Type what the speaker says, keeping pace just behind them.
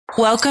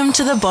Welcome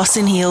to the Boss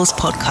in Heels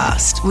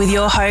podcast with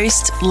your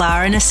host,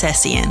 Lara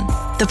Necessian,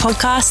 the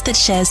podcast that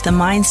shares the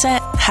mindset,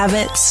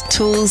 habits,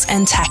 tools,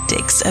 and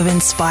tactics of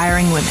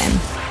inspiring women.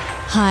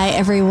 Hi,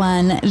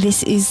 everyone.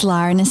 This is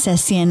Lara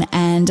Necessian,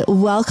 and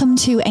welcome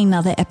to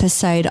another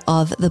episode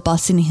of the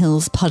Boss in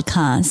Heels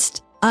podcast.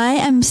 I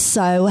am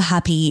so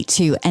happy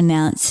to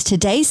announce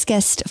today's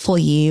guest for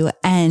you,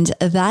 and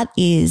that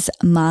is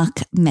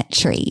Mark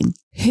Metry.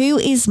 Who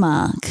is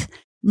Mark?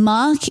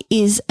 Mark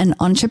is an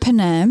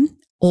entrepreneur,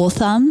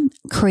 author,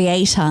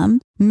 creator,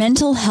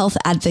 mental health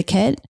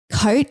advocate,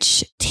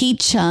 coach,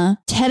 teacher,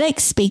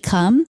 TEDx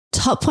speaker,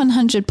 top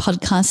 100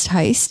 podcast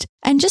host,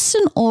 and just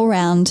an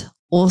all-round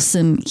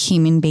awesome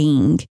human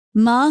being.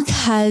 Mark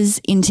has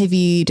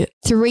interviewed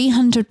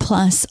 300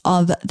 plus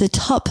of the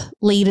top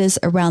leaders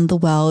around the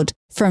world,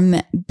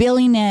 from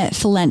billionaire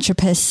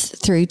philanthropists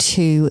through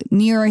to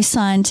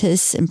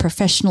neuroscientists and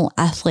professional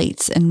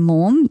athletes and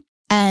more.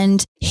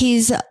 And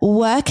his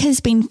work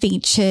has been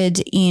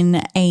featured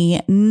in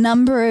a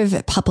number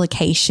of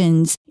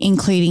publications,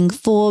 including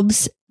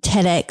Forbes,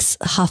 TedX,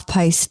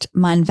 HuffPost,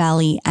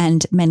 Mindvalley,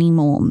 and many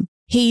more.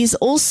 He's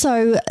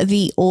also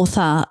the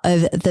author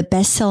of the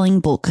best-selling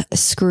book,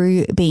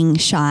 Screw Being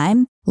Shy,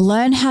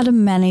 Learn How to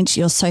Manage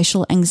Your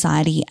Social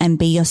Anxiety and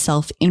Be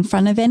Yourself in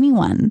Front of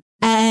Anyone.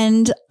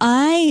 And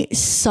I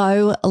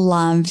so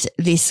loved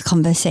this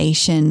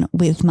conversation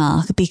with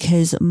Mark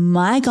because,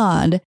 my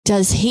God,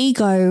 does he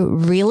go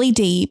really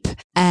deep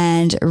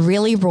and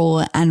really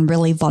raw and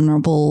really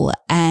vulnerable.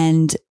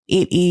 And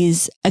it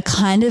is a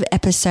kind of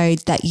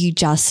episode that you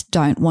just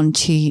don't want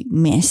to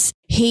miss.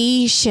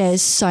 He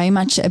shares so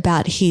much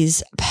about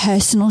his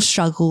personal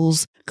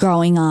struggles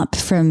growing up,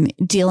 from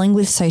dealing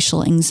with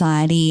social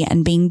anxiety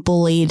and being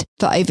bullied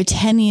for over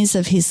 10 years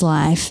of his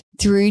life,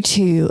 through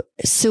to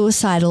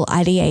suicidal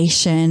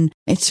ideation.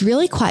 It's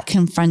really quite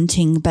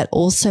confronting, but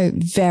also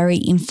very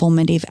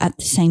informative at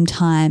the same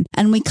time.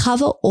 And we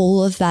cover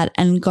all of that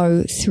and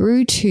go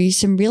through to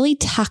some really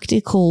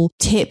tactical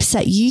tips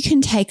that you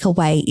can take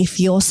away if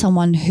you're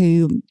someone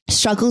who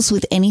struggles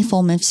with any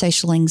form of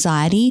social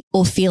anxiety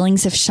or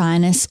feelings of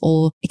shyness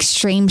or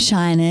extreme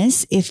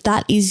shyness. If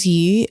that is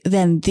you,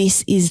 then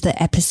this is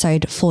the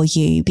episode for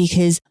you,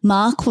 because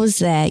Mark was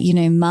there. You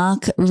know,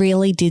 Mark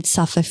really did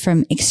suffer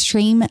from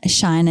extreme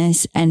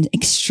shyness and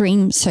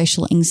extreme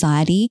social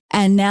anxiety.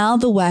 And now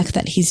the work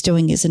that he's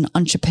doing as an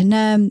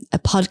entrepreneur, a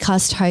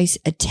podcast host,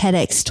 a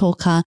TEDx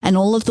talker, and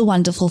all of the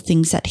wonderful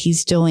things that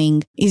he's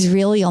doing is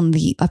really on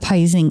the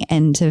opposing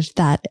end of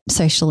that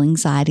social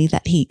anxiety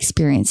that he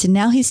experienced. And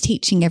now he's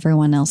teaching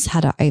everyone else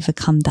how to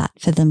overcome that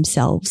for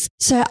themselves.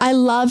 So I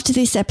loved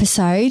this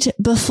episode.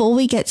 Before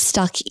we get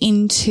stuck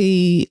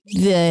into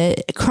the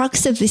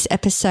crux of this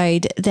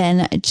episode,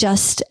 then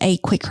just a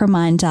quick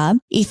reminder,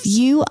 if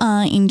you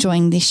are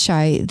enjoying this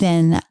show,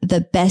 then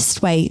the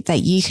best way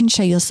that you can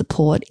show your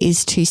support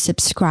is to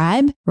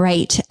subscribe,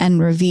 rate,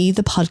 and review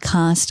the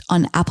podcast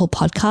on Apple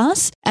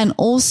Podcasts, and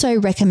also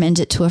recommend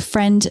it to a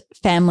friend,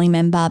 family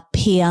member,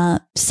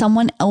 peer,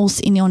 someone else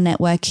in your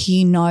network who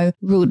you know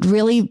would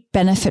really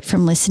benefit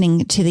from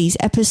listening to these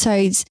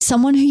episodes,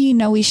 someone who you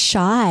know is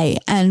shy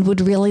and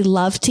would really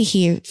love to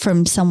hear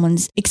from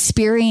someone's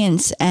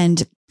experience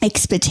and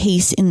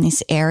expertise in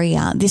this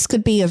area. This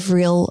could be of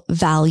real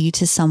value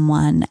to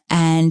someone,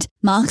 and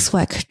Mark's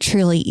work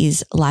truly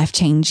is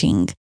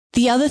life-changing.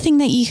 The other thing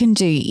that you can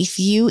do if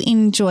you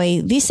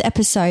enjoy this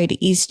episode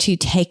is to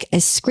take a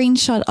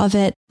screenshot of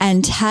it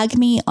and tag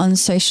me on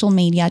social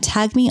media,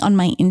 tag me on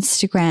my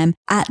Instagram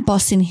at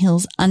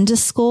bossinhills_.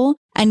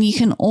 And you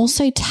can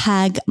also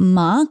tag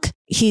Mark.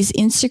 His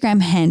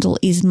Instagram handle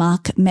is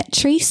Mark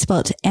Metry,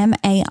 spelled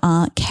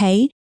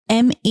MarkMetry.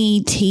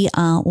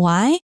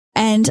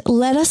 And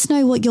let us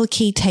know what your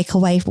key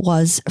takeaway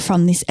was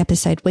from this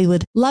episode. We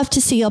would love to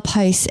see your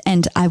posts,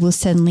 and I will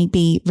certainly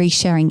be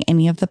resharing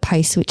any of the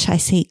posts which I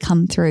see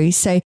come through.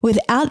 So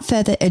without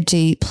further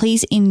ado,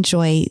 please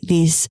enjoy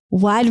this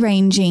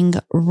wide-ranging,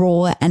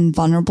 raw and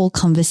vulnerable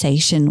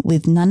conversation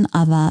with none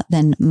other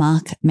than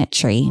Mark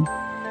Metry.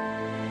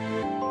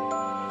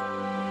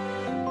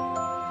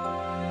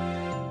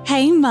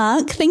 Hey,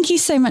 Mark, thank you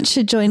so much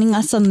for joining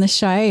us on the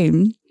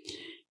show.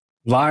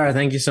 Lara,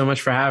 thank you so much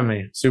for having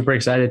me. Super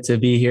excited to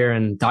be here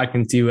and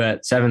talking to you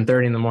at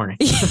 7:30 in the morning.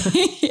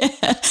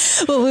 Yeah.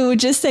 Well, we were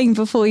just saying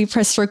before we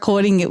pressed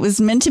recording, it was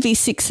meant to be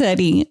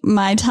 6:30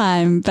 my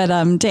time, but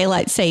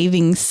daylight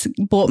savings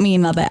bought me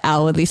another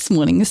hour this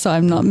morning, so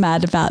I'm not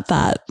mad about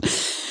that.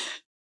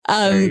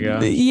 There you go.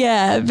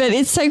 Yeah, but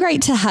it's so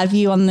great to have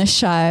you on the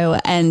show.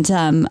 And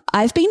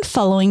I've been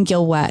following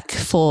your work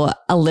for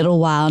a little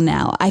while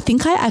now. I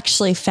think I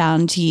actually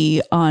found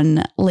you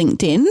on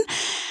LinkedIn.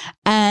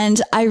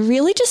 And I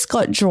really just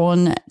got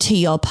drawn to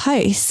your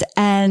posts,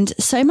 and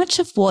so much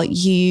of what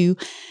you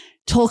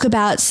talk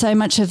about, so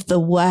much of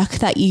the work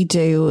that you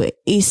do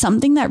is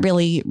something that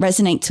really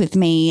resonates with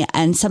me,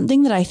 and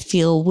something that I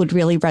feel would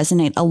really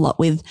resonate a lot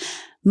with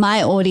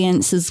my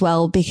audience as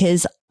well,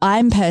 because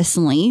I'm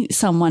personally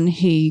someone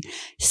who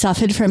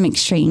suffered from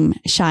extreme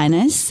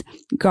shyness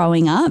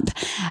growing up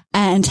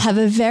and have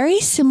a very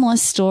similar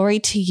story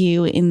to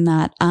you in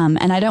that,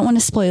 and I don't want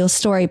to spoil your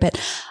story, but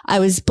I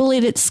was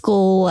bullied at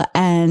school.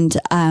 And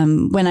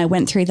when I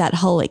went through that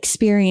whole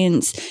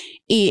experience,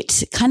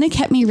 it kind of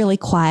kept me really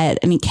quiet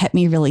and it kept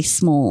me really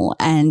small,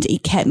 and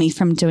it kept me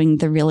from doing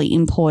the really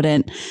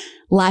important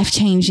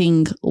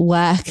life-changing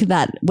work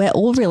that we're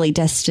all really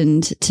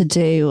destined to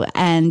do.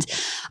 And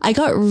I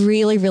got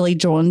really, really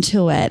drawn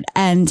to it.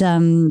 And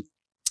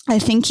I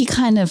think you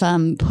kind of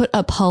put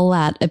a poll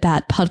out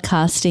about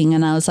podcasting,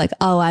 and I was like,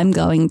 oh, I'm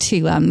going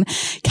to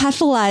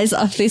capitalize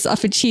off this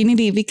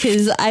opportunity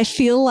because I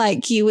feel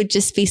like you would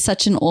just be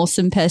such an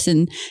awesome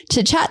person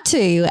to chat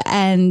to.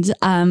 And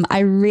I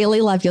really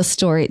love your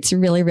story. It's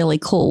really, really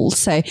cool.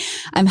 So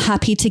I'm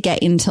happy to get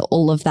into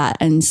all of that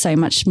and so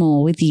much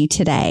more with you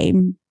today.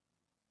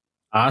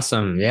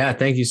 Awesome. Yeah.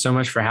 Thank you so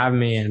much for having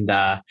me. And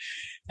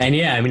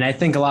yeah, I mean, I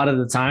think a lot of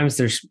the times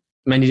there's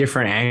many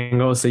different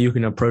angles that you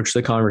can approach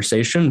the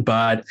conversation,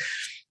 but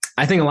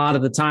I think a lot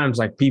of the times,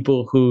 like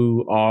people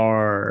who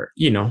are,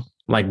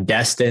 like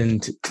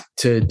destined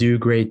to do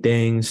great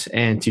things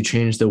and to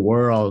change the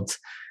world,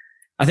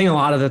 I think a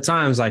lot of the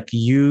times, like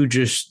you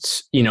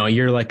just,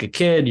 you're like a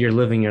kid, you're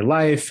living your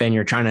life and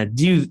you're trying to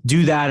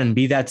do that and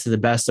be that to the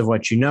best of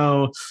what you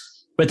know.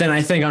 But then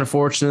I think,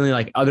 unfortunately,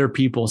 like other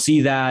people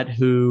see that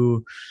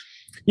who,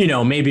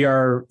 maybe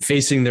are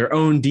facing their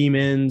own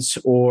demons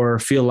or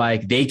feel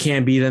like they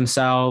can't be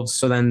themselves.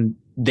 So then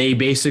they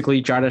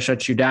basically try to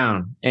shut you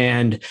down.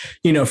 And,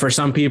 for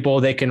some people,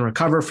 they can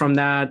recover from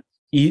that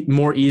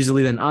more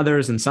easily than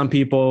others. And some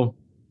people,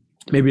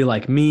 maybe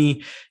like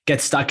me,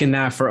 get stuck in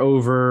that for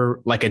over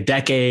like a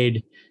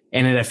decade.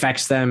 And it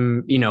affects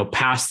them,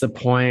 past the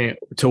point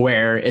to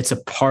where it's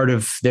a part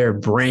of their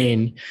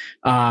brain,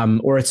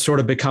 or it's sort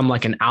of become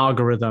like an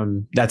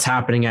algorithm that's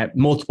happening at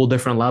multiple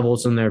different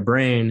levels in their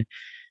brain.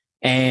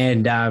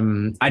 And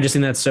I just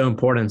think that's so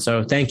important.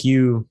 So thank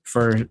you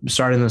for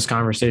starting this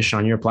conversation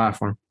on your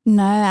platform.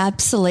 No,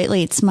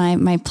 absolutely. It's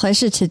my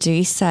pleasure to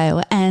do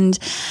so. And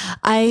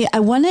I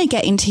want to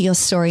get into your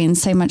story and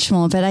so much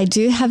more, but I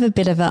do have a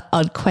bit of an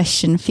odd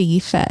question for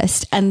you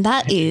first. And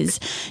that is,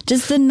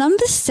 does the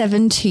number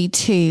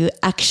 722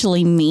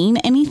 actually mean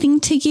anything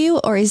to you?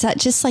 Or is that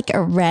just like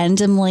a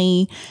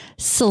randomly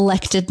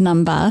selected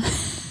number?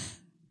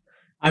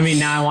 I mean,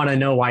 now I want to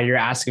know why you're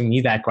asking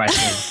me that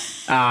question.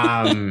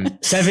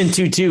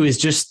 722 it's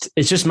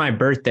just my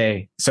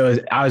birthday. So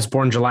I was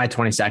born July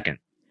 22nd.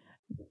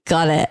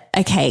 Got it.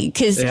 Okay.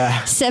 Because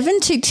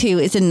 722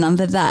 is a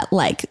number that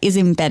like is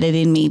embedded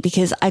in me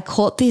because I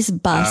caught this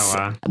bus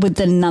with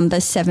the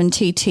number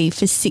 722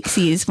 for 6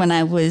 years when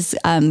I was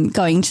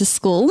going to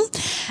school.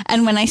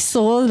 And when I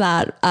saw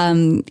that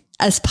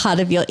as part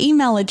of your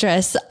email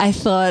address, I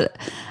thought,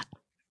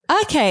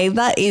 okay,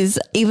 that is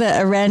either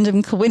a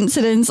random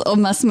coincidence or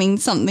must mean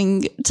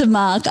something to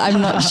Mark.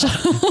 I'm not sure,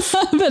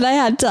 but I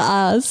had to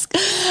ask.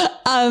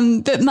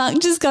 But Mark,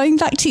 just going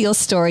back to your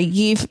story,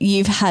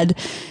 you've had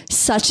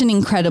such an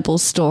incredible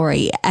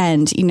story,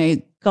 and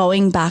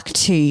going back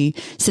to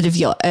sort of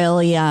your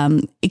earlier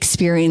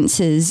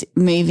experiences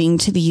moving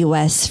to the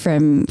US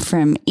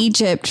from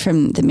Egypt,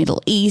 from the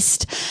Middle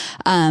East,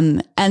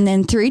 and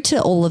then through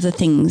to all of the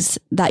things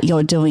that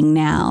you're doing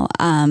now.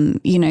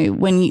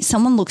 When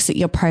someone looks at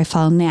your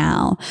profile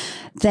now,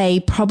 they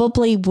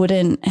probably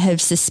wouldn't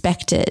have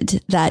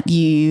suspected that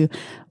you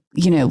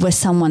were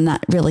someone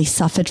that really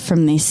suffered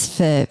from this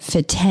for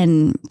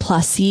 10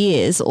 plus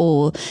years,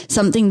 or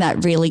something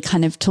that really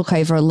kind of took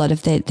over a lot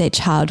of their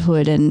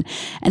childhood and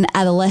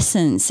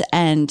adolescence.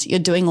 And you're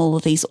doing all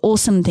of these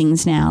awesome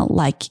things now,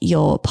 like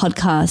your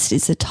podcast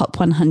is a top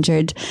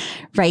 100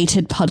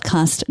 rated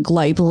podcast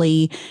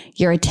globally.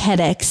 You're a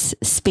TEDx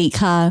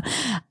speaker.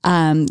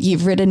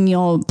 You've written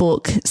your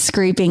book,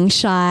 Screw Being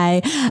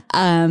Shy.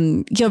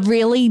 You're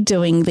really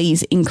doing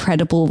these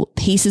incredible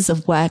pieces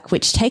of work,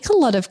 which take a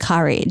lot of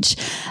courage.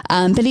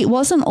 But it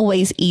wasn't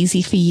always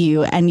easy for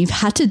you, and you've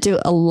had to do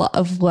a lot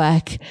of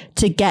work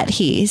to get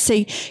here.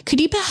 So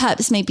could you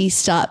perhaps maybe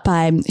start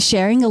by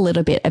sharing a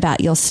little bit about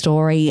your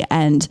story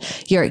and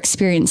your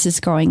experiences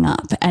growing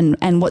up,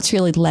 and what's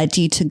really led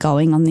you to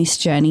going on this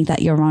journey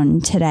that you're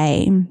on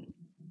today?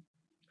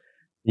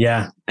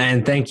 Yeah.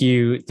 And thank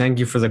you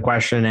for the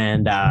question.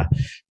 And,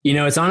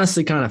 it's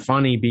honestly kind of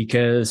funny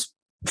because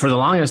for the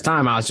longest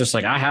time, I was just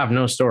like, I have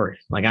no story.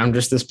 Like, I'm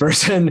just this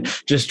person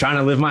just trying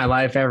to live my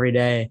life every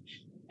day.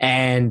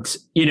 And,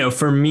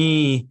 for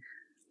me,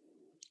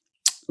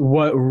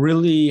 what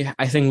really,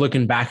 I think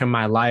looking back on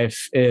my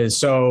life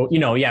is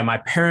my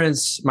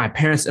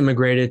parents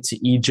immigrated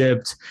to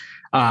Egypt.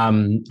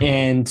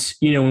 And,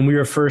 when we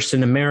were first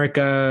in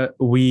America,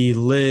 we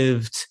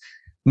lived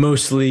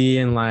mostly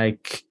in a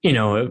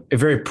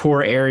very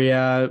poor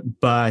area,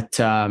 but,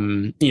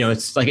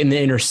 it's like in the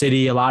inner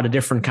city, a lot of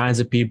different kinds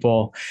of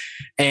people.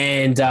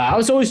 And I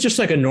was always just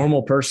like a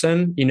normal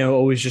person,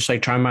 always just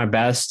like trying my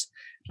best.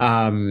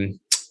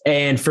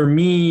 And for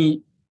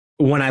me,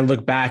 when I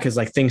look back, is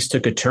like things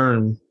took a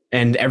turn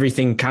and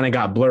everything kind of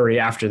got blurry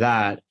after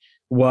that,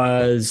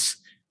 was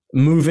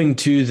moving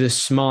to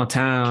this small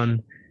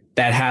town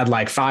that had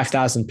like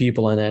 5,000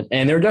 people in it.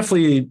 And there were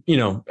definitely,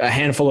 a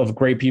handful of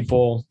great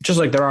people, just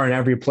like there are in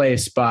every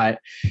place. But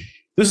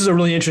this is a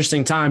really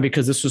interesting time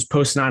because this was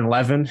post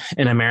 9/11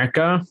 in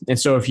America. And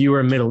so if you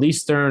were Middle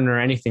Eastern or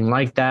anything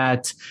like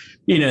that,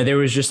 there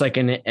was just like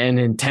an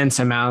intense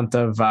amount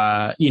of,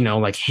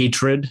 like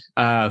hatred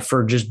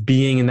for just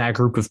being in that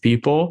group of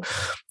people.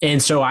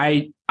 And so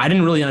I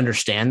didn't really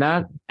understand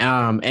that.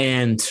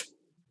 And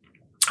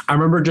I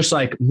remember just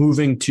like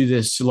moving to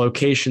this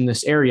location,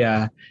 this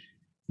area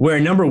where,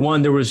 number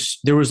one, there was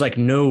like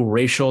no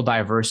racial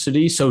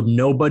diversity. So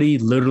nobody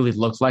literally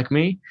looked like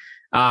me.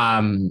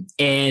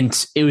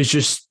 And it was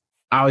just,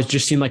 I was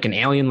just seen like an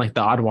alien, like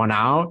the odd one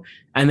out.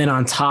 And then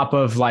on top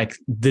of like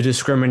the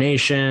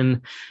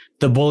discrimination,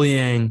 the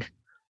bullying,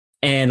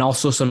 and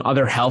also some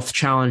other health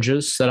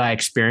challenges that I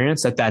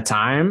experienced at that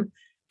time,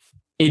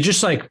 it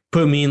just like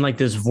put me in like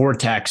this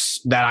vortex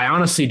that I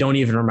honestly don't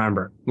even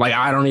remember. Like,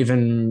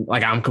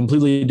 I'm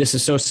completely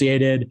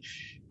disassociated.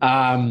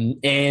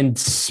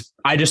 And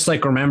I just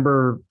like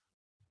remember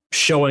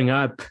showing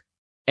up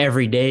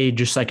every day,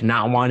 just like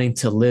not wanting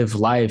to live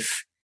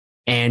life,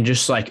 and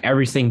just like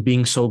everything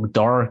being so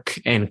dark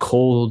and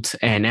cold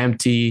and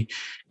empty,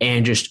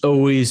 and just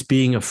always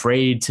being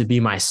afraid to be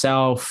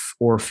myself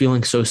or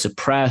feeling so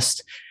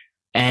suppressed.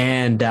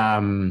 And,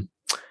 that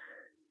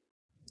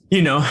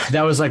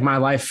was like my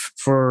life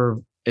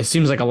for, it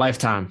seems like a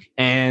lifetime.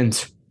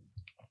 And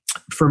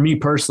for me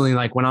personally,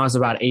 like when I was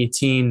about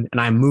 18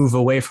 and I move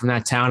away from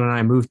that town and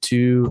I moved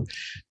to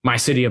my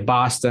city of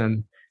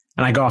Boston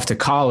and I go off to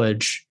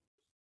college,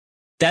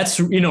 that's,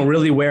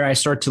 really where I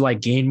start to like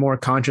gain more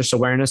conscious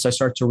awareness. I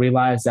start to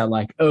realize that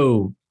like,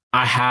 oh,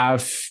 I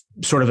have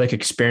sort of like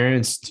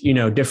experienced,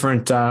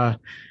 different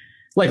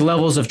like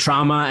levels of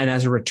trauma. And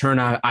as a return,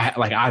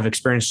 I've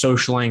experienced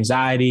social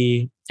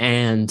anxiety,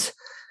 and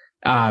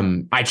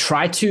I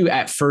tried to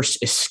at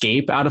first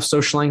escape out of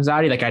social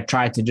anxiety. Like I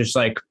tried to just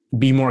like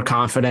be more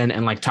confident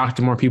and like talk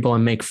to more people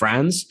and make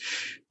friends,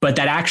 but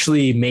that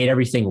actually made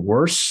everything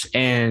worse.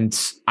 And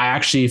I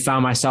actually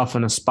found myself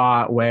in a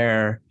spot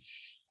where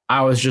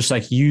I was just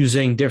like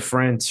using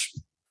different,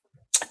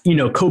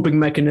 coping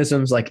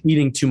mechanisms, like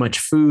eating too much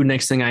food.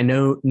 Next thing I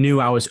knew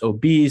I was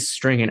obese,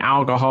 drinking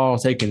alcohol,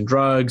 taking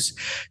drugs,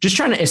 just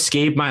trying to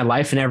escape my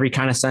life in every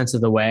kind of sense of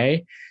the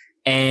way.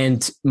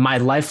 And my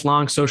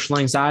lifelong social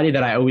anxiety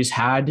that I always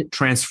had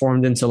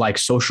transformed into like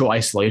social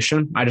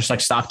isolation. I just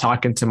like stopped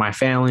talking to my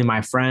family,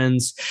 my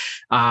friends.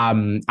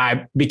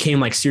 I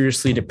became like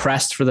seriously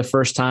depressed for the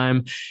first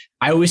time.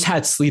 I always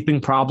had sleeping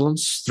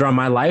problems throughout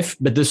my life,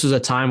 but this was a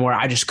time where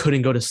I just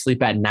couldn't go to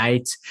sleep at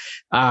night.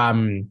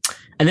 And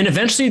then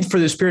eventually for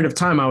this period of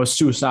time, I was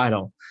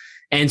suicidal.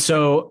 And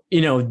so,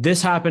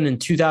 this happened in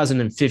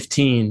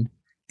 2015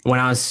 when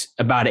I was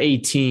about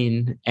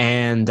 18.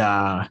 And,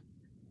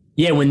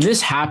 when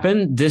this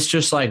happened, this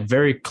just like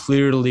very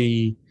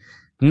clearly,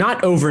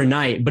 not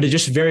overnight, but it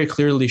just very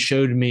clearly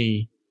showed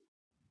me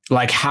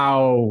like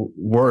how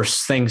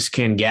worse things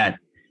can get.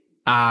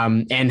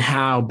 And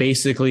how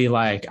basically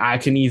like I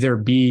can either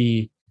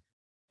be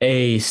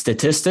a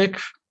statistic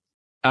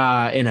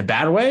in a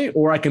bad way,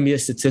 or I can be a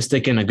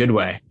statistic in a good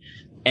way.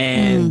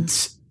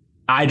 And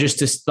I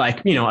just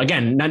like,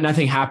 again,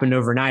 nothing happened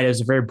overnight. It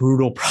was a very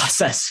brutal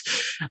process.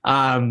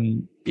 A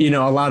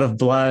lot of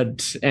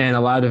blood and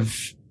a lot of,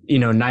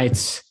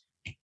 nights.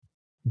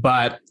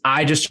 But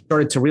I just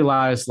started to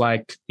realize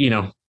like,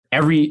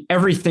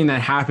 everything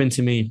that happened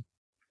to me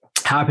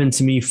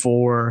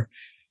for,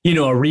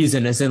 a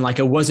reason, as in like,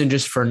 it wasn't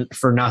just for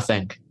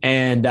nothing.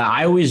 And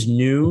I always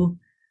knew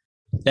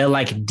that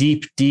like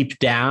deep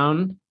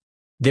down,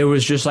 there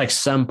was just like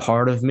some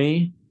part of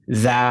me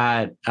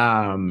that,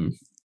 I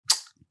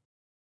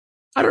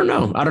don't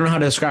know how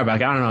to describe it.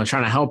 Like, I don't know,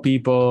 trying to help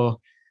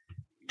people,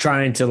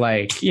 trying to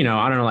like,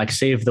 like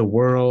save the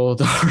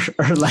world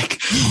or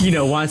like,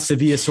 wants to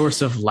be a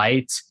source of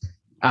light.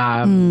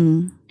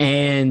 And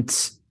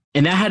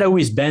that had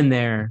always been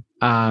there.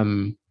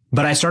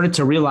 But I started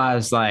to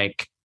realize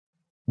like,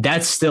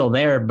 that's still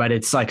there, but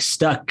it's like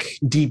stuck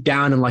deep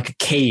down in like a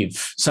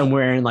cave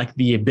somewhere in like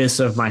the abyss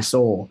of my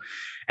soul.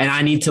 And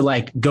I need to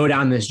like go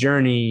down this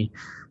journey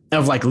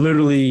of like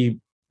literally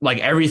like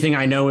everything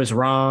I know is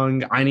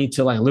wrong. I need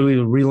to like literally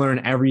relearn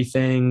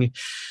everything.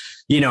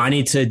 I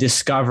need to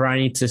discover, I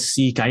need to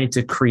seek, I need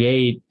to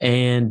create.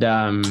 And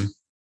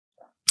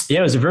it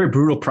was a very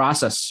brutal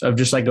process of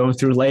just like going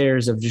through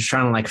layers of just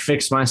trying to like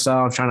fix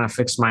myself, trying to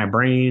fix my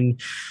brain,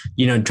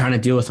 trying to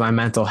deal with my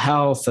mental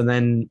health. And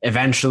then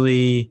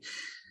eventually,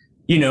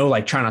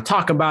 like trying to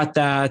talk about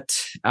that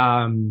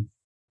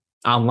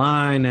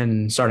online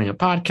and starting a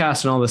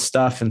podcast and all this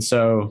stuff. And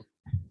so,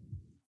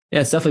 yeah,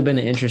 it's definitely been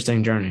an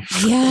interesting journey.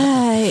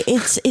 Yeah,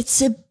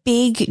 it's a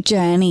big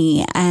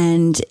journey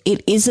and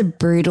it is a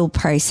brutal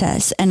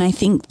process. And I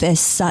think there's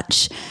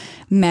such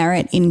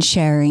merit in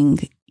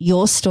sharing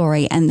your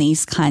story and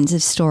these kinds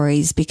of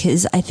stories,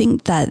 because I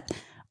think that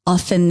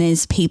often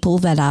there's people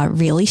that are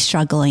really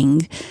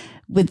struggling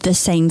with the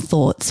same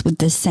thoughts, with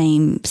the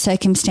same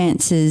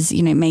circumstances.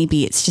 You know,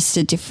 maybe it's just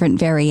a different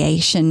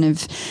variation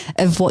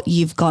of what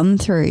you've gone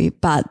through.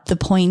 But the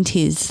point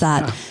is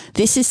that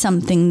this is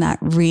something that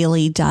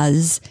really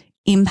does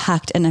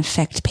impact and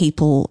affect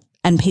people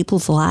and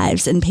people's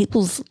lives and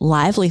people's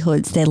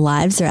livelihoods. Their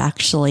lives are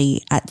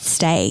actually at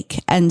stake.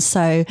 And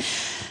so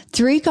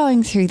through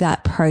going through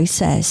that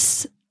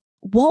process,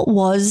 what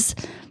was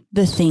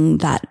the thing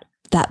that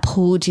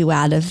pulled you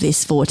out of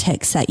this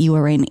vortex that you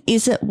were in?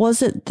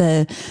 Was it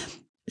the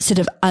sort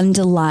of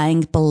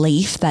underlying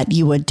belief that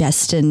you were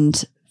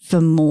destined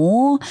for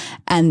more,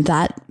 and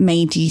that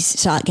made you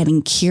start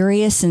getting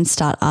curious and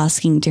start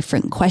asking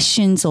different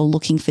questions or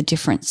looking for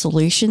different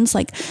solutions?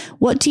 Like,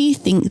 what do you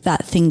think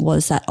that thing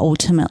was that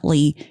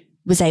ultimately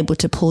was able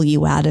to pull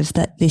you out of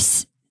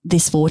this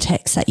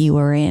vortex that you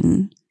were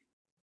in?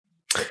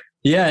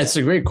 Yeah, it's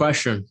a great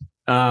question.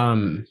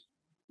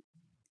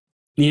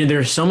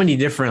 There's so many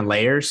different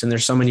layers and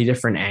there's so many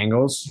different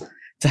angles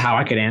to how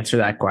I could answer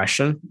that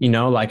question.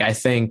 Like, I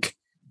think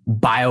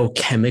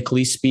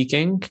biochemically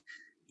speaking,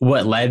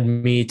 what led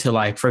me to,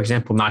 like, for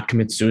example, not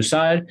commit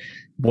suicide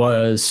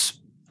was,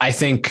 I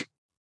think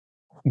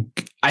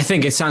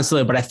it sounds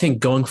silly, but I think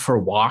going for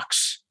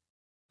walks,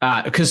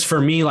 because for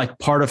me, like,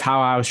 part of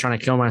how I was trying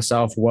to kill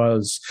myself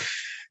was,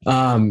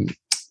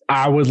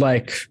 I would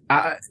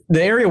the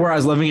area where I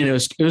was living in,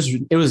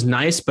 it was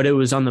nice, but it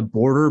was on the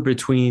border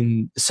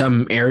between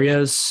some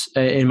areas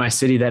in my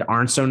city that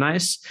aren't so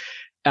nice.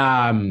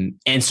 And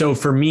so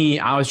for me,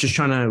 I was just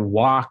trying to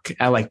walk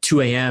at like 2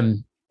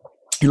 a.m.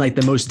 in like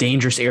the most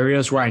dangerous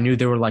areas where I knew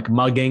there were like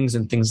muggings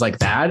and things like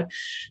that.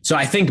 So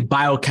I think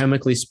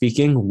biochemically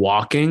speaking,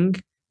 walking,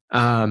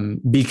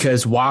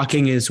 because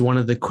walking is one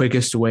of the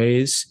quickest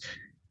ways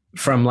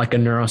from like a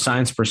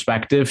neuroscience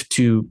perspective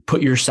to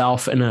put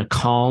yourself in a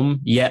calm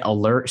yet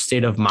alert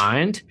state of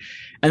mind.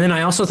 And then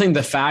I also think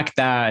the fact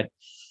that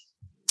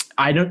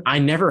I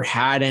never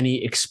had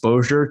any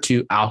exposure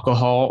to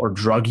alcohol or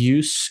drug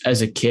use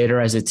as a kid or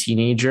as a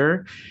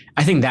teenager.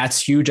 I think that's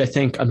huge. I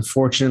think,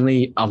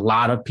 unfortunately, a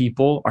lot of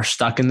people are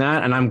stuck in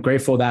that. And I'm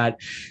grateful that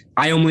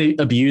I only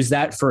abused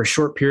that for a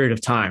short period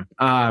of time.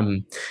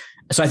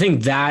 So I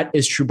think that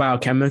is true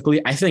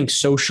biochemically. I think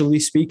socially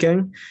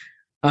speaking,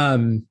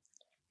 I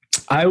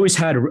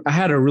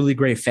had a really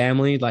great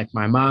family. Like,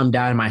 my mom,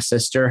 dad, and my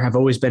sister have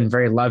always been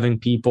very loving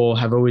people,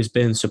 have always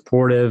been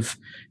supportive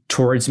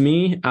towards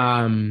me.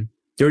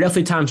 There were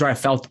definitely times where I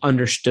felt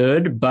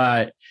understood,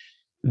 but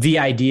the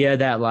idea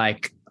that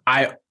like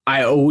I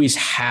always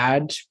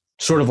had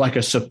sort of like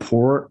a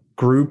support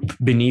group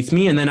beneath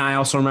me. And then I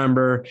also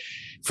remember,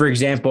 for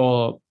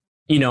example,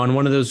 in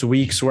one of those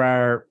weeks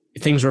where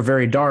things were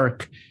very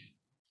dark,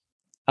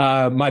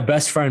 my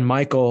best friend,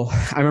 Michael,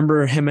 I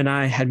remember him and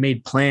I had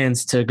made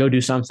plans to go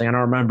do something. I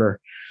don't remember.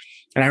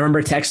 And I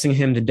remember texting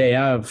him the day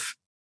of,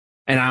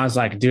 and I was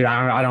like, dude,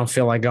 I don't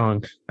feel like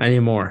going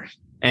anymore.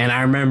 And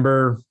I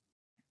remember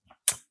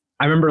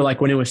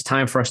like when it was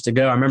time for us to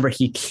go, I remember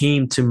he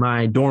came to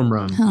my dorm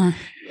room.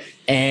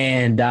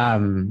 And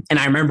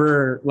I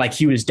remember like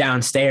he was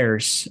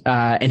downstairs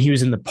and he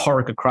was in the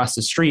park across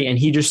the street, and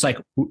he just like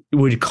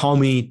would call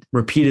me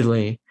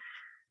repeatedly.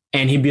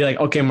 And he'd be like,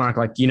 okay, Mark,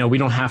 like, we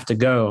don't have to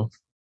go,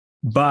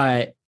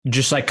 but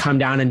just like come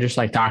down and just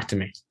like talk to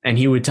me. And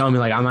he would tell me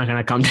like, I'm not going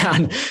to come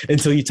down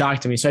until you talk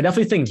to me. So I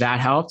definitely think that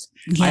helped.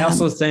 Yeah. I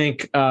also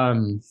think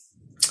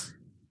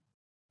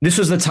this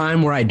was the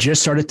time where I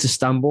just started to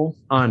stumble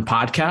on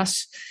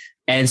podcasts.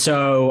 And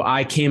so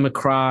I came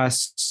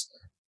across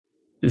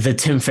the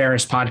Tim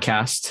Ferriss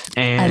podcast,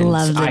 and I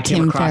love the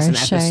Tim across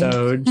Ferriss an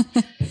episode.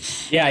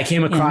 Yeah, I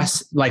came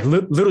across like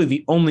literally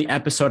the only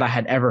episode I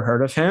had ever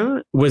heard of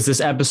him was this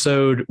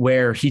episode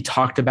where he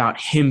talked about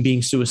him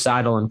being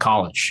suicidal in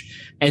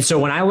college. And so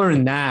when I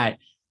learned that,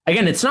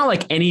 again, it's not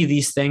like any of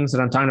these things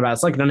that I'm talking about.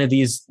 It's like none of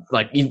these,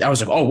 like, I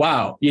was like, oh,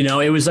 wow.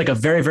 It was like a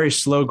very, very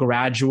slow,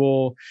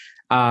 gradual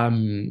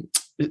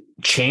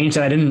change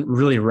that I didn't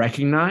really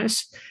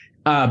recognize.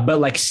 But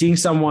like seeing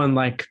someone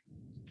like,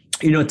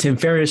 Tim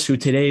Ferriss, who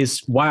today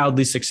is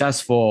wildly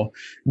successful,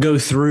 go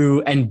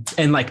through and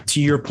like, to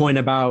your point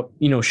about,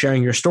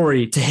 sharing your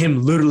story, to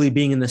him literally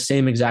being in the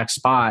same exact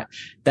spot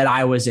that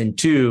I was in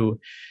too,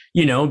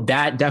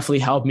 that definitely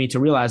helped me to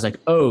realize like,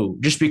 oh,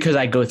 just because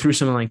I go through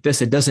something like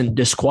this, it doesn't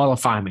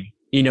disqualify me,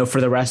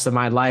 for the rest of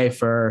my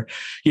life or,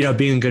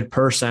 being a good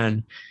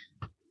person.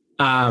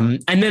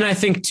 And then I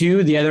think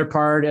too, the other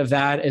part of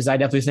that is I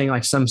definitely think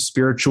like some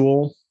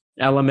spiritual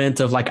element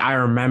of like, I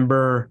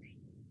remember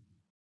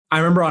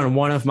on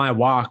one of my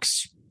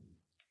walks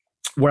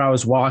where I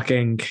was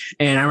walking,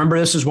 and I remember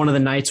this was one of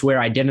the nights where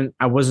I didn't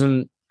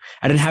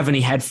have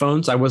any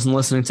headphones. I wasn't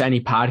listening to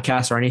any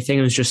podcasts or anything.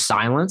 It was just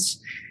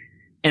silence.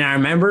 And I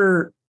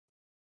remember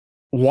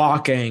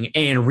walking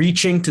and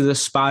reaching to the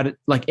spot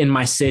like in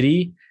my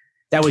city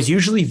that was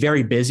usually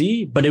very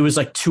busy, but it was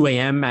like 2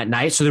 a.m. at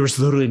night. So there was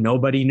literally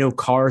nobody, no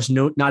cars,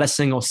 not a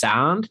single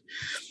sound.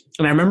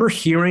 And I remember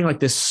hearing like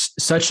this,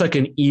 such like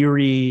an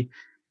eerie,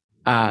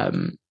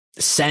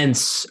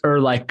 sense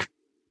or like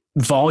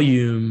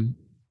volume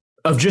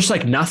of just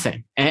like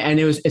nothing. And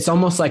it's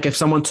almost like if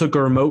someone took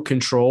a remote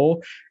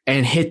control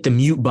and hit the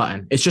mute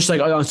button. It's just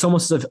like, it's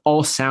almost as if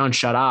all sound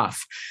shut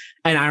off.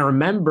 And I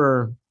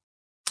remember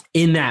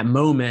in that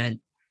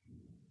moment,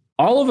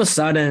 all of a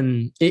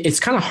sudden, it's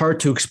kind of hard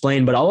to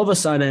explain, but all of a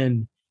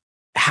sudden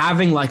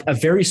having like a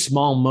very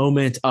small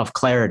moment of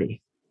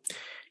clarity.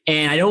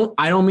 And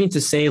I don't mean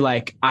to say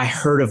like I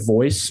heard a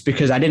voice,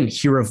 because I didn't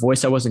hear a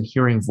voice. I wasn't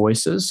hearing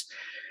voices.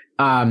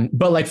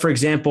 But like, for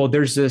example,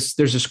 there's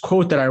this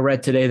quote that I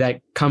read today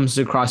that comes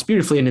across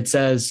beautifully. And it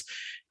says,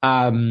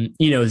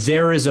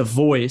 there is a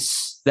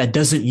voice that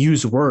doesn't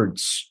use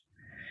words.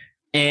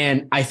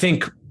 And I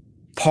think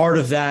part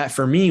of that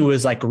for me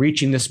was like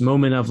reaching this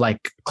moment of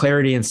like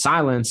clarity and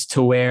silence,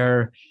 to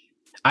where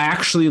I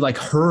actually like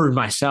heard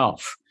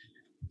myself.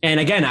 And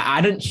again,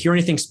 I didn't hear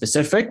anything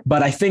specific,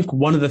 but I think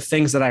one of the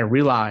things that I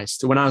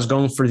realized when I was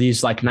going for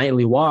these like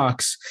nightly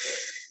walks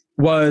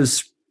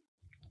was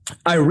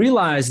I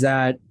realized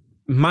that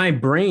my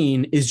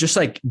brain is just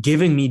like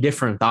giving me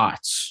different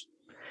thoughts.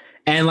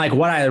 And like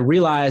what I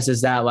realized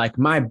is that like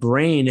my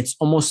brain, it's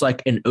almost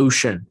like an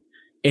ocean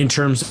in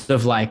terms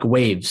of like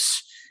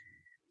waves.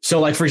 So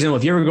like, for example,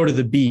 if you ever go to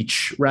the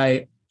beach,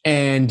 right,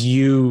 and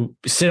you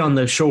sit on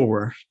the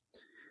shore,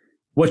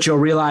 what you'll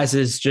realize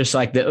is just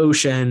like the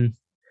ocean,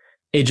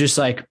 it just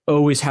like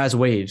always has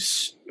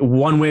waves.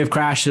 One wave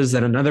crashes,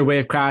 then another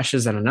wave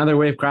crashes, and another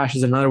wave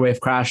crashes, another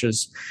wave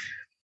crashes.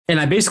 And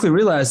I basically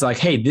realized like,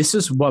 hey, this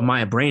is what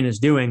my brain is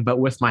doing, but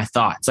with my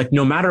thoughts. Like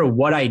no matter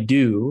what I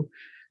do,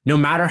 no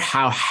matter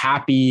how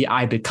happy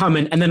I become.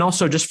 And then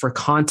also just for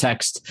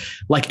context,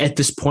 like at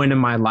this point in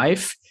my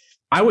life,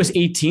 I was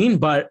 18,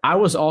 but I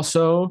was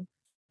also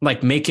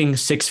like making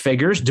six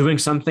figures, doing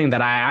something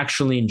that I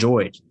actually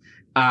enjoyed.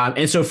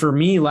 And so for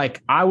me,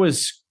 like I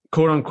was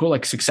quote unquote,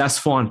 like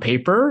successful on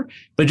paper,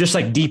 but just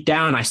like deep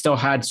down, I still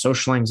had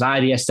social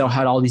anxiety. I still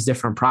had all these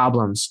different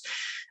problems.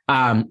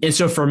 And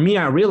so for me,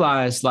 I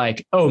realized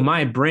like, oh,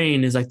 my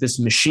brain is like this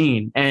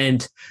machine.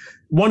 And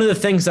one of the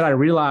things that I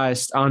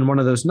realized on one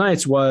of those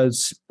nights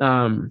was,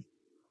 like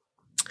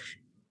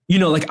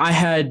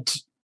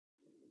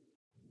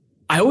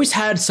I always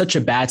had such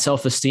a bad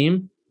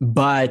self-esteem,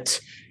 but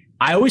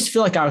I always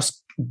feel like I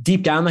was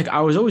deep down, like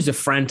I was always a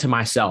friend to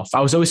myself. I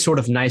was always sort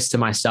of nice to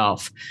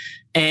myself.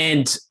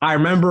 And I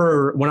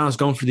remember when I was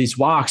going for these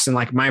walks and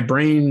like my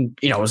brain,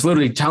 was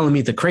literally telling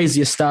me the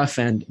craziest stuff.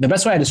 And the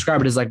best way I describe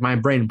it is like my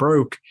brain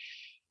broke.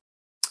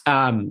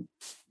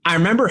 I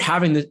remember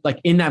having this, like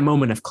in that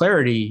moment of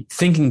clarity,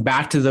 thinking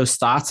back to those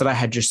thoughts that I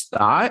had just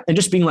thought and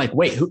just being like,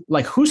 wait,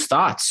 whose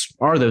thoughts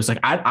are those? Like,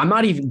 I'm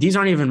not even, these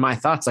aren't even my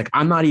thoughts. Like,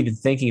 I'm not even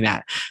thinking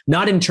that,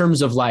 not in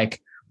terms of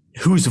like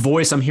whose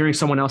voice I'm hearing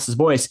someone else's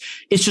voice.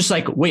 It's just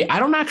like, wait, I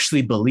don't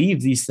actually believe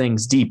these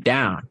things deep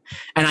down.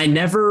 And I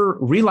never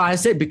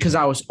realized it because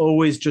I was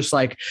always just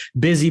like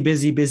busy,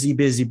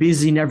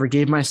 never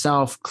gave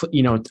myself,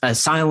 a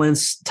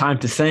silence, time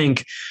to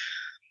think.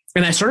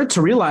 And I started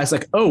to realize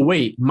like, oh,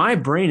 wait, my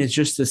brain is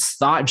just this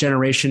thought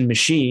generation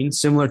machine,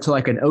 similar to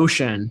like an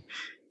ocean.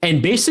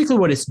 And basically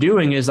what it's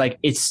doing is like,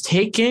 it's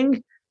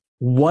taking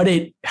what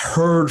it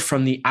heard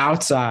from the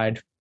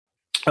outside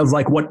of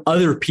like what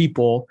other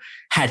people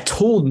had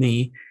told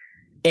me,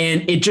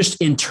 and it just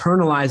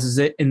internalizes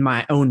it in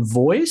my own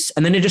voice.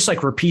 And then it just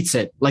like repeats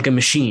it like a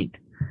machine.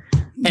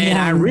 And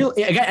I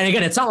really,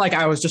 again, it's not like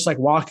I was just like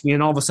walking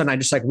and all of a sudden I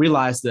just like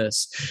realized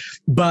this,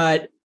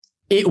 but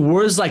it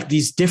was like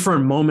these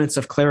different moments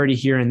of clarity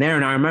here and there.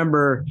 And I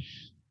remember,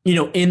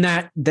 in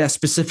that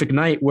specific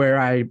night where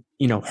I,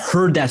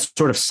 heard that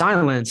sort of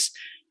silence,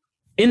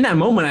 in that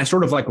moment, I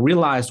sort of like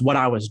realized what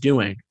I was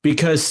doing,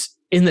 because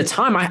in the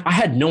time I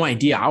had no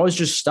idea. I was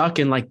just stuck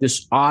in like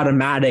this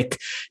automatic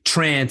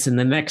trance, and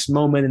the next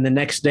moment and the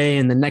next day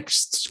and the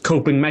next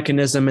coping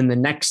mechanism and the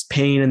next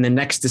pain and the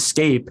next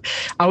escape.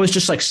 I was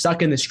just like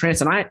stuck in this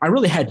trance, and I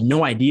really had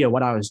no idea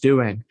what I was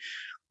doing.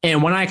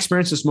 And when I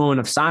experienced this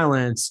moment of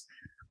silence,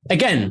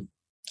 again,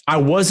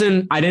 I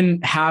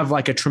didn't have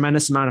like a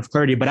tremendous amount of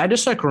clarity, but I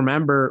just like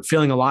remember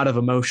feeling a lot of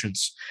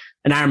emotions.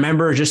 And I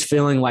remember just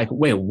feeling like,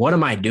 wait, what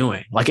am I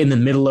doing? Like in the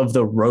middle of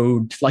the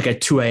road, like at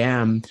 2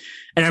 a.m.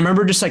 And I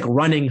remember just like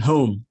running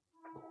home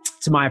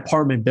to my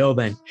apartment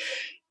building.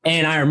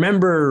 And I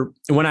remember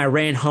when I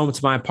ran home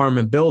to my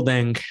apartment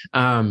building,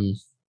 I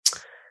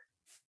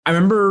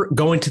remember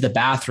going to the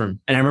bathroom,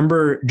 and I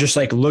remember just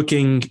like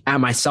looking at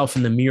myself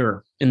in the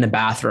mirror in the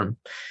bathroom.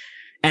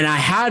 And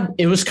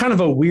it was kind of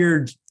a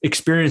weird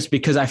experience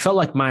because I felt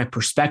like my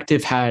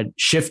perspective had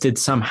shifted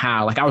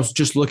somehow. Like I was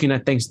just looking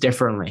at things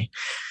differently.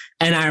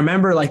 And I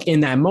remember like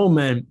in that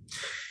moment,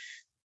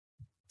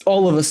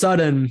 all of a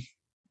sudden,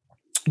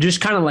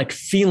 just kind of like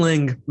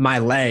feeling my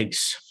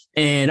legs,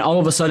 and all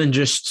of a sudden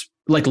just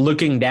like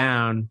looking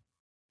down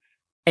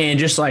and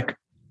just like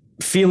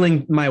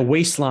feeling my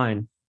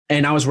waistline.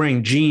 And I was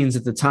wearing jeans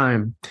at the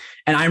time.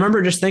 And I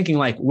remember just thinking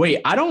like, wait,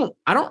 I don't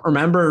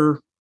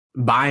remember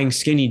buying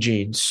skinny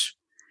jeans.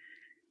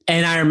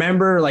 And I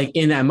remember like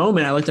in that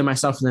moment, I looked at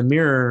myself in the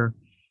mirror,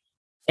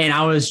 and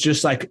I was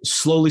just like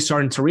slowly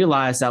starting to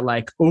realize that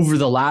like over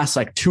the last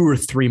like 2 or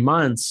 3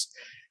 months,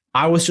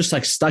 I was just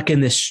like stuck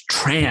in this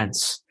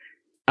trance,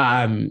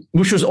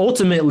 which was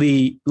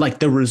ultimately like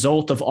the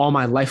result of all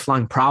my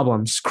lifelong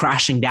problems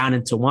crashing down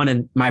into one,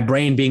 and my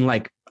brain being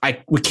like,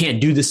 we can't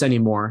do this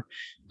anymore.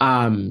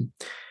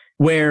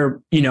 Where,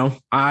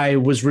 I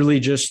was really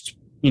just,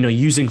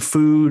 using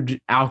food,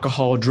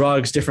 alcohol,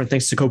 drugs, different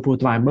things to cope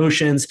with my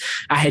emotions.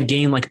 I had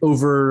gained like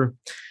over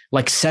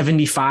like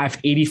 75,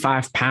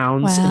 85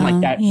 pounds in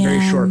like that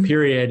very short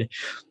period.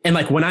 And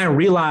like, when I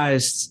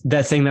realized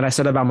that thing that I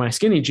said about my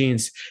skinny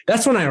jeans,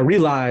 that's when I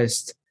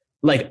realized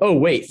like, oh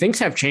wait, things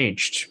have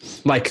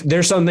changed. Like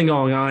there's something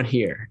going on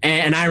here.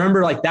 And I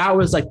remember like, that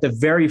was like the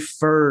very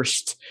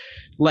first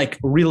like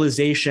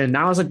realization.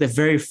 That was like the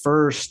very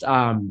first,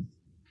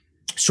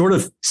 sort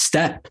of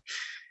step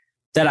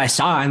that I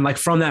saw. And like,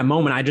 from that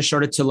moment, I just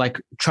started to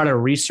like try to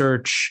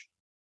research.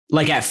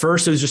 Like at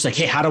first it was just like,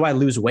 hey, how do I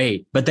lose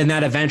weight? But then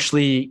that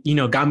eventually,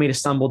 got me to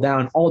stumble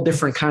down all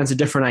different kinds of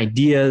different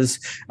ideas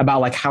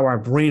about like how our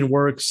brain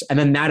works. And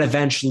then that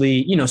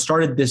eventually,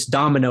 started this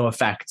domino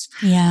effect.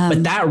 Yeah.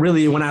 But that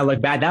really, when I look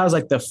back, that was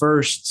like the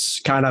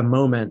first kind of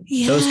moment.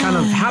 Yeah. Those kind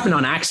of happened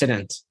on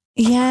accident.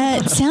 Yeah,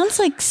 it sounds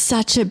like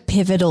such a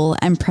pivotal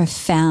and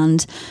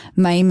profound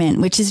moment,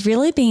 which has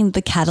really been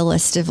the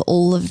catalyst of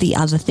all of the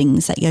other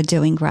things that you're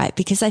doing, right?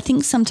 Because I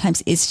think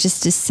sometimes it's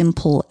just as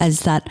simple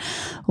as that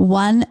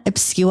one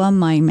obscure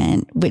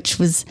moment, which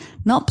was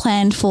not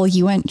planned for.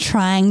 You weren't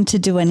trying to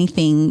do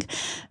anything,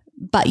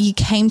 but you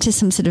came to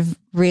some sort of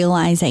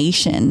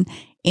realization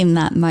in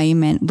that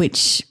moment,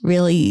 which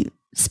really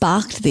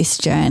sparked this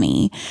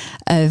journey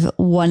of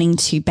wanting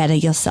to better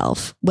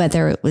yourself,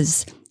 whether it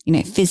was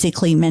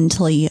physically,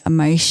 mentally,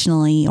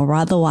 emotionally, or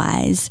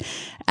otherwise.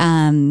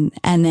 And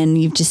then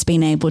you've just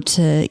been able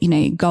to,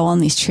 go on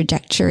this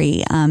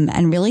trajectory,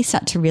 and really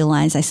start to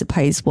realize, I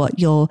suppose, what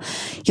your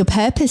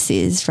purpose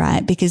is,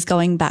 right? Because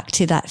going back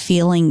to that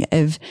feeling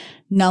of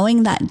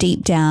knowing that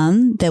deep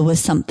down there was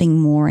something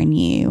more in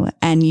you,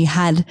 and you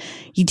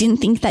didn't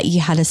think that you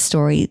had a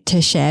story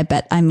to share,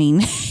 but I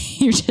mean,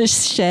 you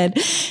just shared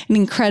an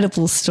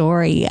incredible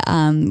story,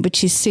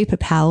 which is super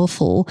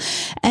powerful.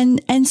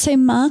 And so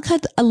Mark,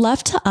 I'd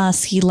love to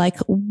ask you, like,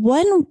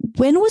 when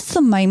was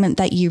the moment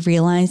that you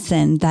realized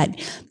then that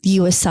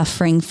you were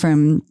suffering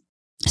from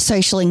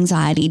social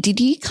anxiety? Did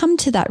you come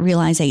to that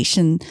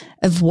realization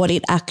of what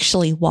it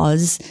actually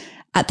was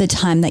at the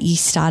time that you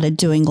started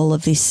doing all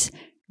of this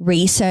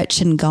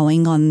research and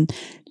going on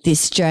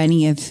this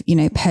journey of,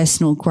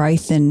 personal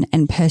growth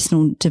and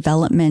personal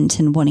development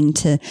and wanting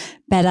to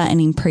better and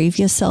improve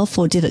yourself?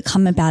 Or did it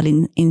come about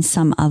in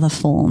some other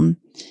form?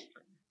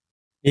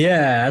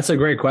 Yeah, that's a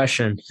great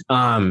question.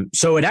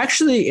 So it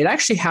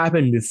actually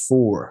happened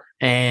before.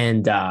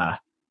 And,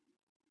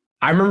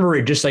 I remember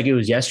it just like it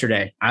was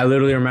yesterday. I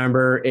literally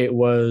remember it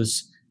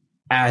was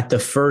at the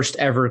first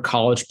ever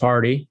college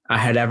party I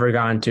had ever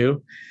gone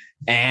to.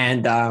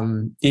 And,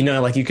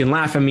 like, you can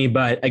laugh at me,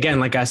 but again,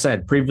 like I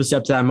said, previously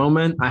up to that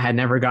moment, I had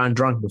never gotten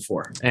drunk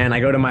before. And I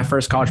go to my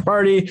first college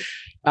party.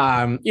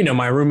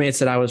 My roommates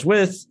that I was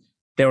with,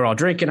 they were all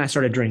drinking. I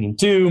started drinking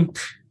too.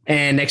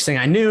 And next thing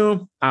I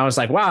knew, I was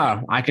like,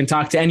 wow, I can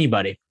talk to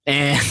anybody.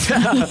 And,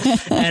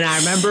 and I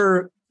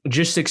remember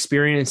just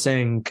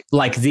experiencing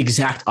like the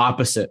exact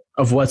opposite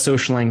of what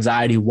social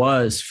anxiety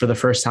was for the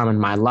first time in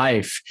my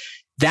life.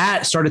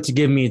 That started to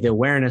give me the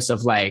awareness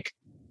of like,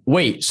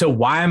 wait, so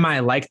why am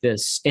I like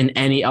this in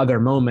any other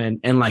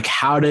moment? And like,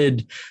 how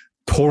did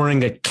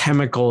pouring a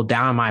chemical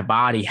down my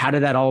body, how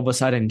did that all of a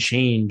sudden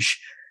change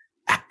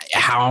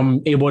how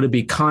I'm able to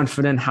be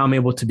confident, how I'm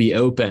able to be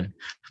open?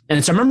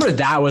 And so I remember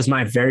that was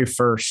my very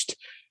first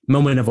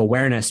moment of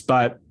awareness.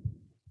 But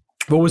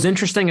what was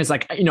interesting is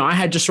like, I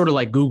had just sort of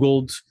like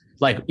Googled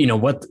like,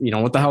 what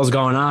the hell's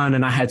going on?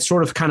 And I had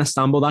sort of kind of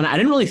stumbled on it. I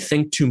didn't really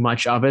think too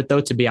much of it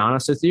though, to be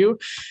honest with you.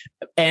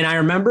 And I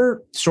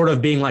remember sort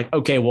of being like,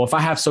 okay, well, if I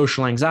have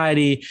social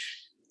anxiety,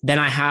 then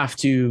I have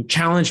to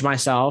challenge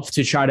myself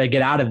to try to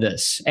get out of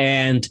this.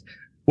 And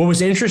what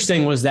was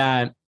interesting was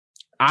that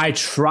I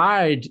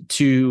tried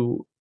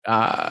to,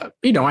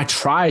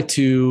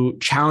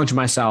 challenge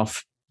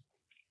myself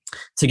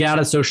to get out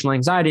of social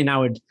anxiety. And I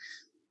would,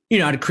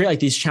 I'd create like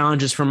these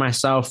challenges for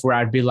myself where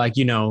I'd be like,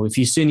 if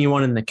you see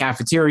anyone in the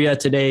cafeteria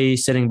today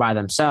sitting by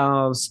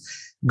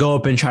themselves, go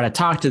up and try to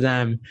talk to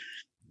them.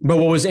 But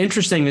what was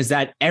interesting is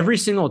that every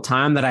single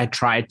time that I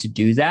tried to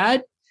do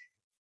that,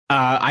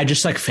 I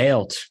just like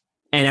failed.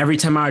 And every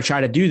time I would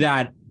try to do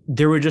that,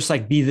 there would just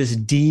like be this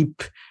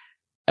deep,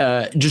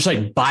 just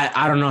like,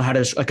 I don't know how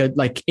to,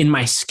 like in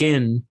my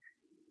skin,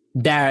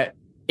 that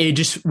it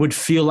just would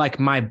feel like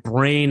my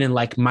brain and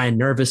like my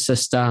nervous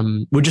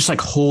system would just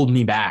like hold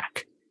me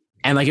back.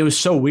 And like, it was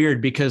so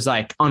weird because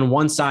like on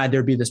one side,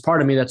 there'd be this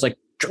part of me that's like,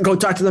 go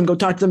talk to them, go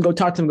talk to them, go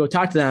talk to them, go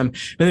talk to them.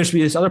 Then there's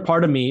be this other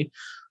part of me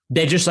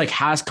that just like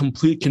has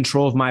complete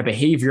control of my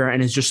behavior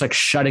and is just like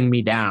shutting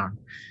me down.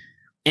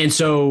 And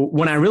so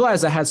when I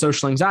realized I had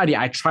social anxiety,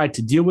 I tried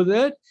to deal with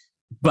it,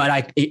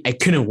 but it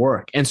couldn't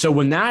work. And so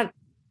when that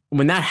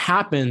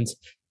happened,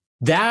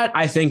 that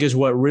I think is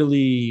what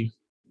really,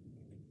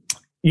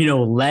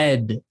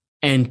 led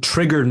and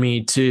triggered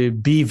me to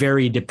be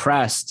very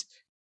depressed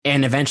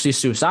and eventually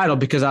suicidal,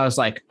 because I was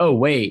like, oh,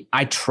 wait,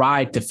 I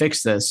tried to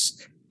fix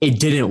this. It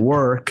didn't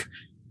work.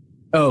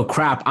 Oh,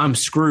 crap, I'm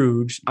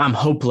screwed. I'm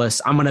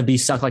hopeless. I'm going to be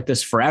stuck like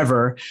this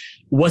forever.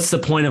 What's the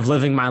point of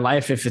living my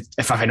life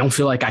if I don't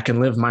feel like I can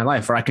live my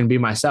life or I can be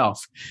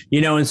myself?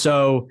 And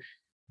so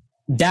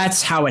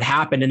that's how it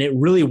happened. And it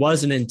really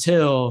wasn't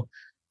until,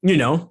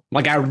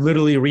 like I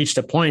literally reached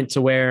a point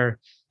to where,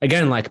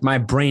 again, like my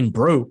brain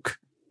broke.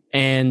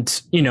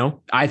 And,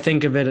 I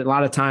think of it a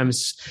lot of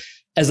times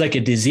as like a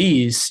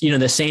disease,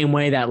 the same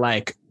way that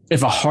like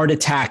if a heart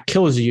attack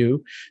kills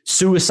you,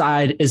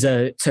 suicide is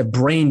it's a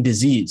brain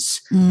disease.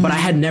 But I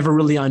had never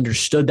really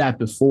understood that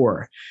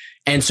before.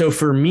 And so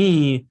for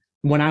me,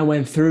 when I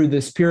went through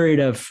this period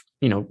of,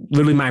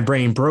 literally my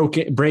brain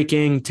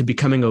breaking to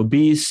becoming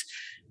obese,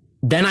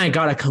 then I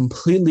got a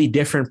completely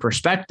different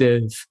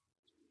perspective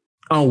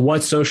on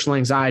what social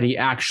anxiety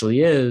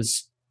actually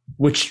is,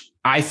 which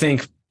I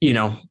think,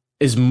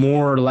 is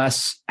more or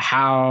less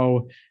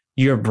how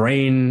your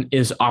brain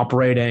is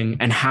operating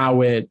and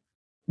how it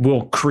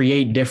will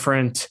create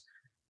different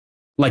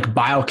like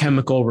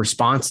biochemical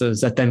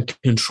responses that then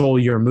control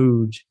your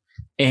mood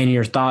and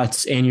your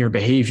thoughts and your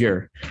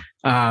behavior.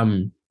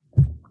 And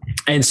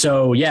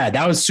so, yeah,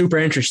 that was super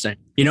interesting,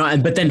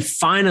 but then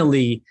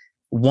finally,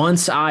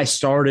 once I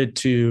started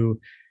to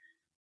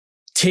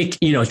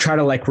try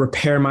to like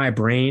repair my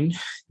brain,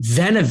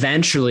 then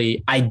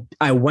eventually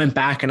I went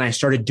back and I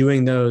started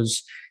doing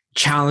those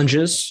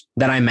challenges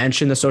that I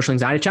mentioned, the social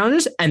anxiety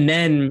challenges. And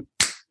then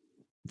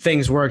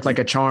things worked like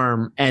a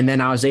charm. And then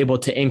I was able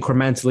to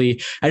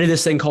incrementally, I did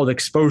this thing called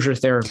exposure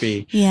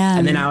therapy. Yeah.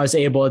 And then I was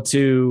able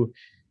to,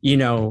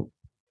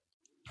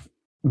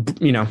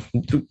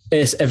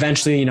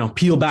 eventually,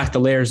 peel back the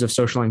layers of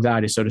social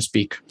anxiety, so to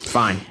speak.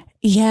 Fine.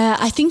 Yeah,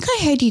 I think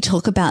I heard you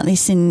talk about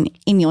this in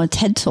your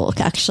TED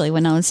Talk, actually,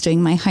 when I was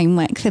doing my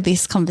homework for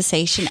this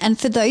conversation. And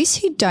for those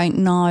who don't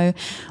know,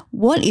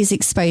 what is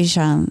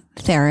exposure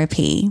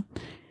therapy?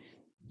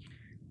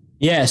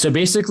 Yeah, so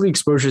basically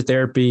exposure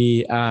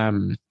therapy,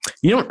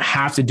 you don't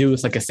have to do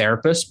with like a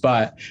therapist,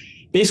 but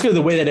basically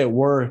the way that it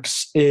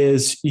works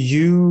is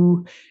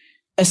you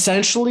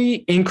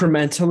essentially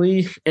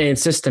incrementally and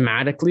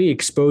systematically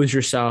expose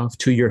yourself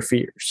to your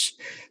fears.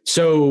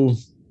 So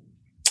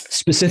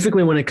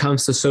specifically when it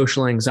comes to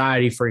social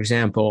anxiety, for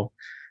example,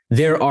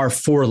 there are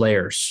 4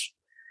 layers.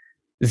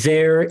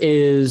 There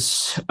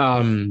is,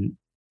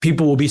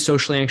 people will be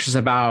socially anxious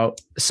about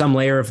some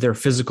layer of their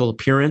physical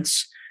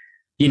appearance.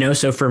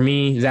 So for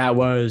me, that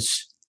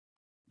was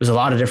a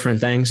lot of different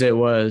things. It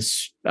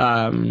was,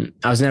 I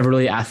was never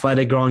really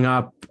athletic growing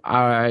up.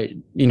 I,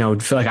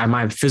 feel like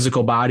my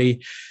physical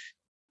body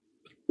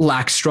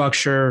lacked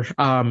structure.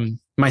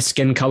 My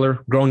skin color,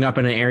 growing up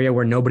in an area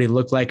where nobody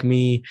looked like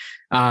me,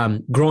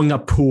 growing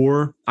up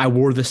poor, I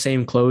wore the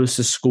same clothes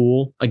to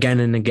school again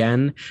and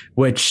again,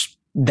 which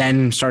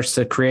then starts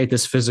to create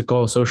this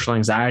physical social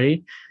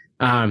anxiety.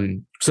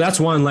 So that's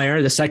one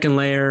layer. The second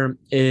layer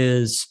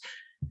is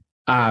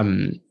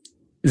the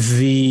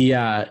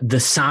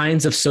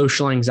signs of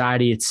social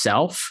anxiety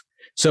itself.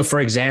 So for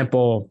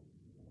example,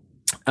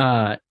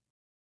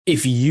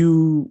 if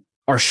you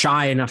are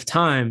shy enough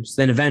times,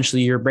 then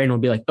eventually your brain will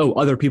be like, oh,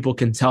 other people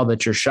can tell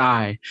that you're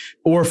shy.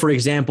 Or for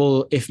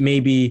example, if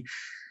maybe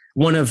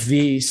one of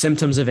the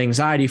symptoms of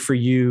anxiety for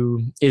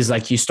you is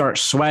like you start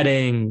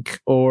sweating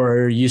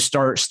or you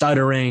start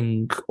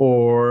stuttering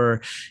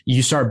or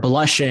you start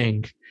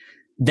blushing,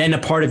 then a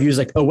part of you is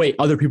like, oh, wait,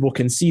 other people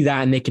can see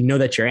that and they can know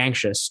that you're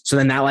anxious. So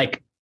then that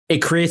like, it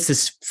creates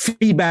this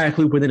feedback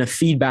loop within a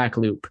feedback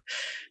loop,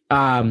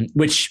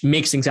 which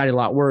makes anxiety a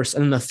lot worse.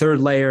 And then the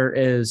third layer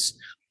is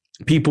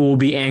people will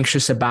be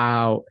anxious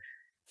about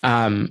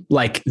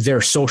like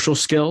their social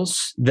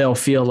skills. They'll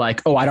feel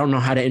like, oh, I don't know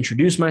how to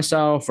introduce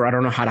myself, or I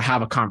don't know how to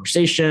have a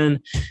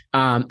conversation.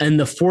 And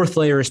the fourth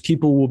layer is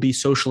people will be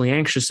socially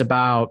anxious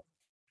about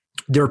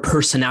their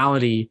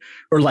personality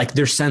or like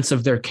their sense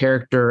of their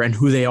character and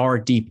who they are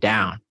deep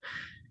down.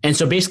 And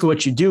so basically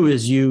what you do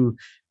is you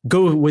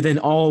go within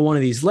all one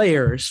of these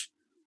layers,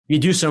 you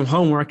do some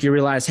homework, you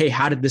realize, hey,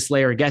 how did this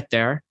layer get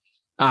there?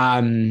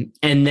 And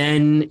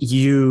then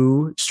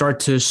you start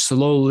to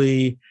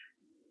slowly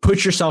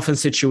put yourself in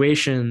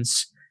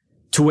situations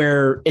to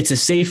where it's a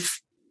safe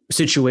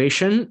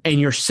situation and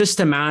you're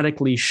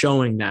systematically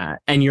showing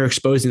that and you're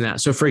exposing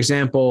that. So for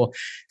example,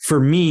 for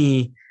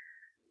me,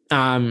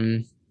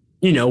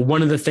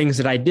 one of the things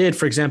that I did,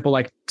 for example,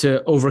 like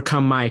to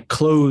overcome my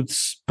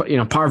clothes,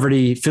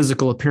 poverty,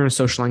 physical appearance,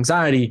 social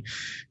anxiety,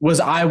 was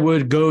I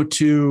would go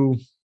to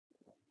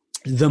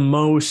the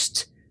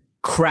most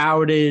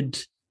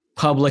crowded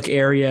public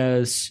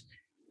areas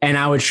and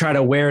I would try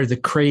to wear the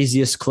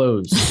craziest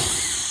clothes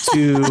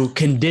to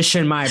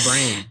condition my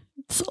brain.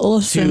 That's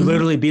awesome. To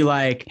literally be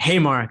like, hey,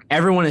 Mark,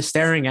 everyone is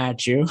staring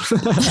at you.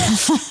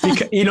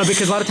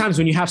 because a lot of times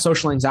when you have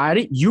social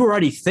anxiety, you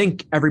already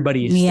think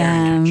everybody is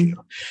staring at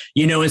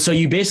you, and so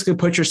you basically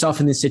put yourself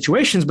in these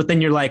situations, but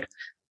then you're like,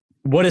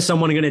 what is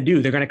someone going to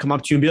do? They're going to come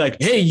up to you and be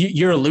like, hey,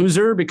 you're a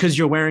loser because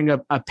you're wearing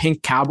a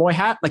pink cowboy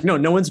hat. Like,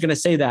 no one's going to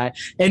say that.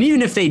 And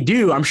even if they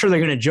do, I'm sure they're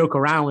going to joke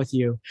around with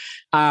you.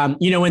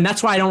 And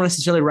that's why I don't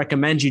necessarily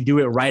recommend you do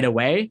it right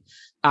away.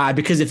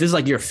 Because if this is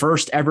like your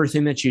first ever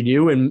thing that you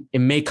do, and it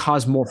may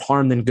cause more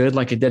harm than good,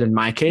 like it did in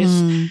my case.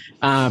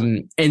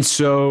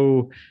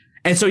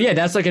 And so, yeah,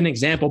 that's like an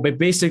example, but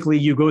basically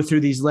you go through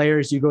these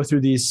layers, you go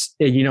through these,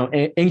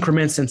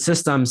 increments and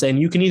systems, and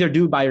you can either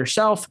do it by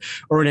yourself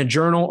or in a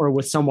journal or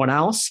with someone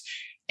else.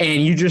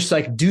 And you just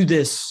like do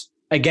this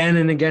again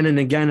and again and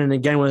again and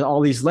again with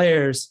all these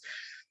layers.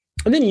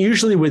 And then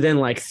usually within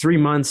like 3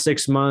 months,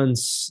 6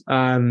 months,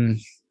 a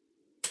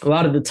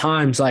lot of the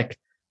times, like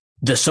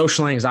the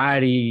social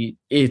anxiety,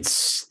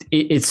 it's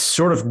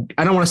sort of,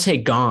 I don't want to say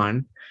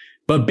gone,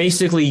 but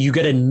basically you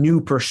get a new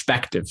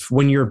perspective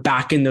when you're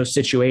back in those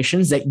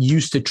situations that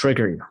used to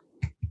trigger you.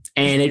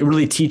 And it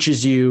really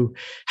teaches you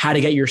how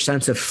to get your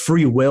sense of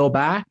free will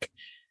back.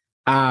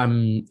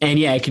 And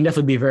yeah, it can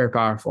definitely be very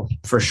powerful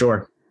for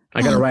sure.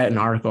 I got to write an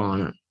article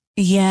on it.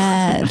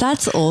 Yeah,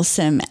 that's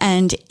awesome.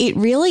 And it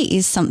really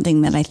is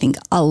something that I think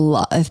a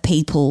lot of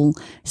people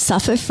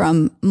suffer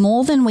from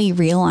more than we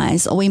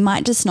realize, or we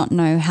might just not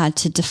know how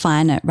to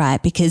define it,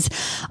 right? Because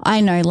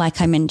I know, like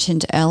I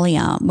mentioned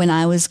earlier, when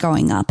I was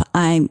growing up,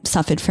 I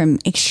suffered from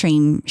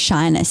extreme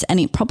shyness, and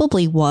it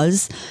probably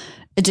was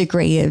a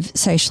degree of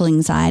social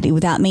anxiety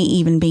without me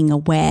even being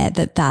aware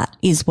that that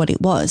is what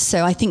it was.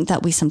 So I think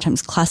that we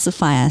sometimes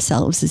classify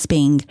ourselves as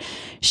being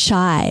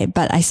shy,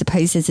 but I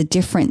suppose there's a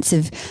difference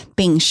of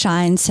being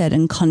shy in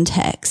certain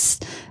contexts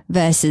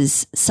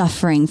versus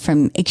suffering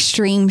from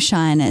extreme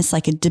shyness,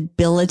 like a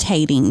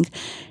debilitating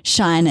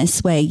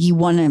shyness where you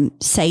want to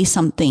say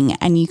something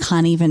and you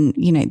can't even,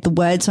 the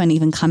words won't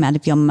even come out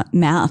of your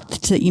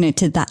mouth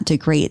to that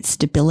degree. It's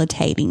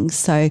debilitating.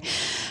 So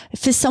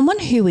for someone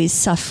who is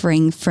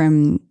suffering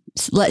from,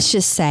 let's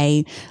just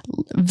say,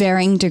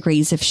 varying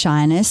degrees of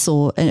shyness,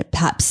 or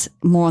perhaps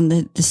more on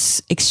the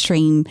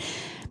extreme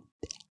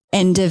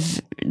end of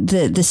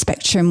the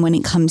spectrum when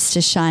it comes to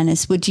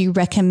shyness, would you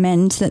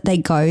recommend that they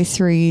go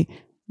through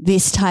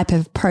this type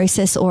of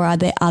process, or are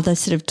there other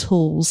sort of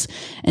tools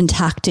and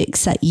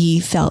tactics that you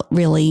felt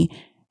really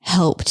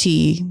helped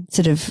you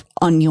sort of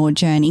on your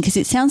journey? Because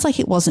it sounds like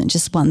it wasn't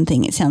just one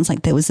thing. It sounds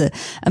like there was a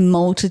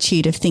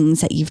multitude of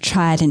things that you've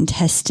tried and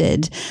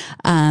tested.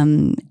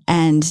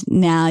 And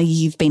now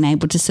you've been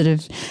able to sort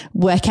of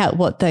work out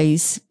what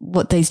those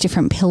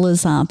different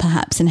pillars are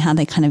perhaps, and how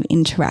they kind of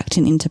interact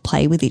and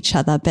interplay with each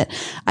other. But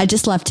I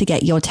just love to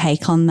get your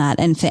take on that.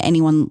 And for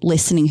anyone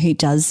listening who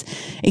does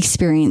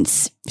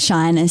experience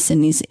shyness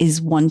and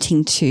is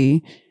wanting to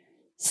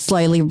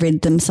slowly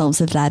rid themselves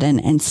of that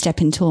and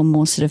step into a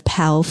more sort of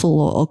powerful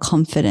or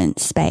confident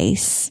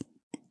space.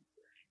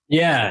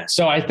 Yeah.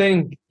 So I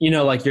think,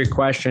 like your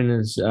question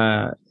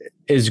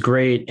is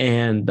great.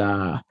 And,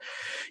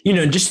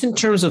 just in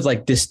terms of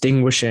like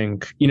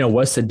distinguishing,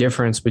 what's the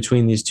difference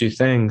between these two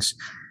things?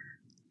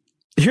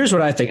 Here's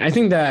what I think. I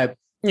think that,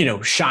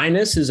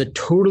 shyness is a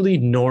totally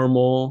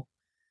normal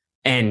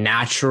and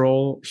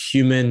natural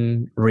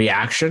human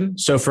reaction.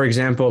 So for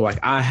example, like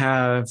I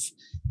have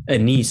a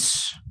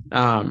niece,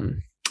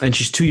 and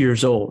she's 2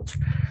 years old.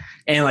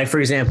 And like, for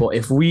example,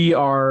 if we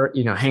are,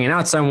 hanging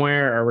out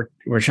somewhere, or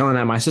we're chilling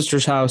at my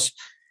sister's house,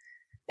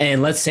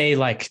 and let's say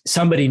like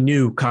somebody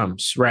new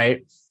comes,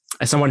 right?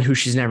 As someone who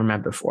she's never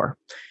met before.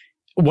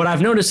 What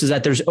I've noticed is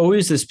that there's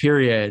always this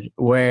period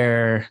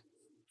where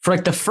for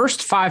like the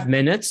first 5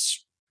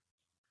 minutes,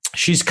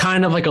 she's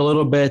kind of like a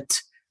little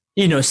bit,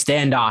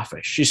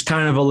 standoffish. She's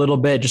kind of a little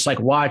bit just like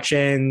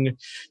watching,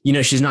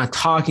 she's not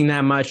talking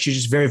that much. She's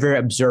just very, very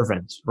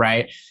observant,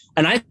 right?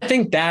 And I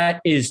think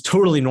that is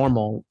totally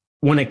normal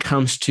when it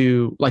comes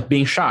to like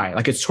being shy.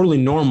 Like it's totally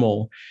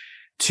normal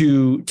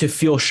to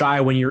feel shy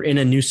when you're in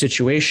a new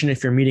situation.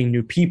 If you're meeting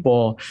new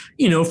people,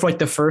 for like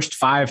the first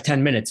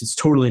 5-10 minutes, it's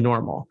totally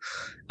normal.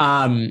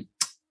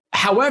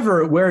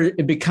 However, where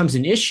it becomes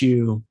an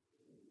issue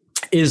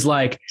is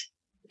like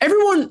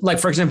everyone, like,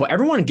 for example,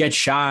 everyone gets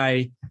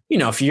shy,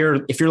 if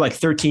you're like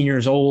 13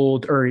 years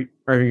old or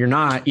you're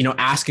not,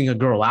 asking a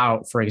girl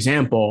out, for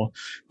example,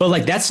 but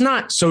like, that's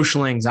not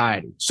social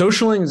anxiety.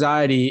 Social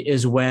anxiety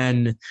is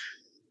when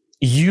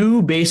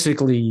you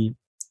basically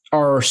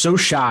are so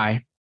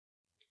shy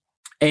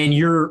and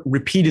you're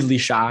repeatedly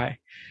shy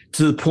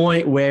to the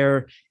point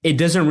where it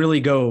doesn't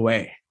really go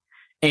away.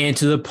 And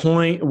to the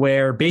point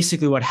where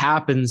basically what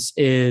happens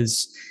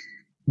is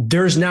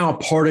there's now a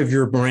part of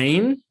your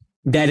brain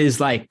that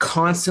is like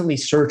constantly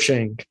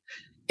searching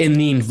in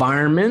the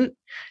environment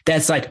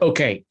that's like,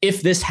 okay,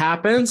 if this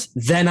happens,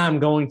 then I'm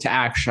going to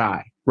act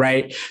shy,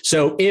 right?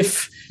 So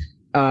if,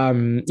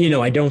 I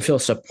don't feel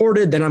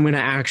supported, then I'm going to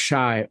act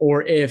shy.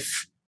 Or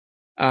if,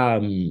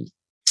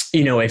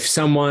 if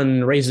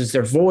someone raises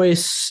their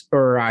voice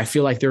or I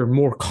feel like they're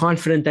more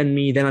confident than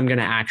me, then I'm going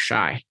to act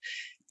shy.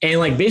 And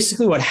like,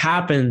 basically what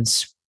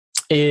happens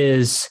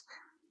is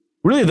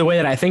really the way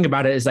that I think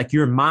about it is like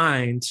your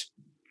mind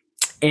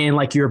and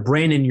like your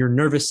brain and your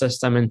nervous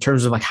system in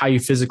terms of like how you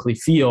physically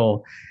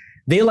feel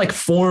they like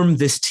form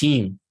this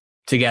team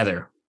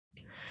together.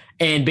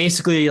 And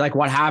basically like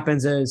what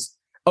happens is,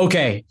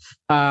 okay,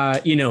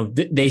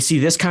 they see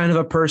this kind of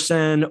a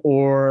person,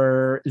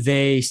 or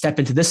they step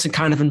into this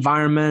kind of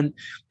environment.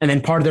 And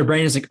then part of their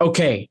brain is like,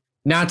 okay,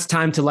 now it's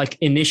time to like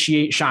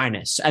initiate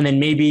shyness. And then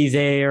maybe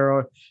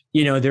their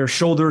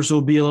shoulders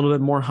will be a little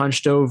bit more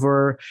hunched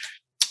over,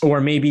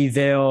 or maybe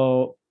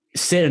they'll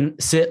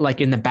sit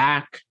like in the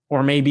back,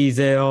 or maybe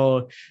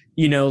they'll,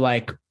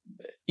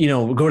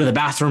 go to the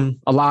bathroom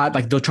a lot.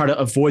 Like they'll try to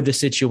avoid the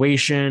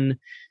situation.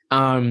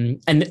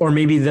 Or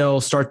maybe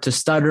they'll start to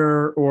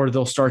stutter, or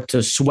they'll start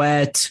to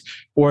sweat,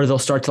 or they'll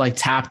start to like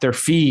tap their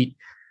feet.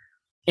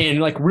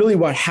 And like really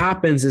what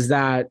happens is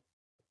that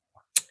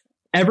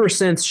ever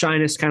since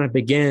shyness kind of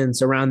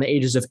begins around the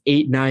ages of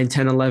 8, 9,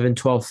 10, 11,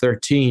 12,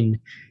 13,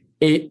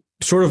 it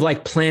sort of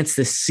like plants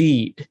the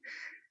seed.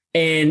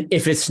 And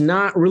if it's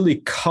not really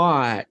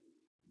caught,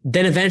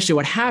 then eventually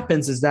what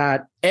happens is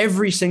that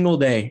every single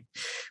day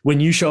when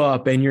you show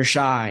up and you're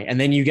shy,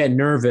 and then you get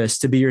nervous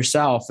to be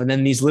yourself, and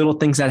then these little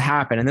things that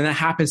happen, and then that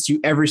happens to you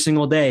every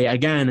single day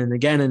again and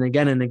again and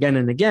again and again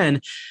and again,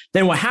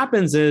 then what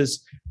happens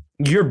is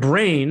your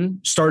brain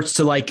starts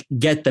to like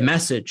get the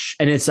message,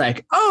 and it's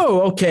like,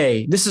 oh,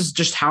 okay, this is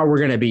just how we're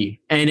going to be.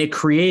 And it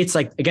creates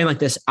like, again, like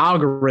this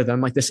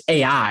algorithm, like this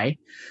AI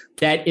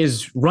that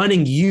is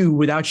running you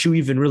without you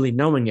even really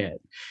knowing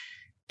it.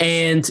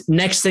 And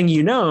next thing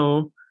you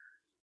know,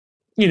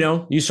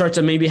 you start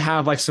to maybe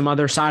have like some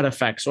other side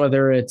effects,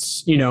 whether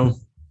it's,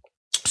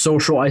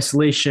 social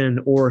isolation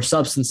or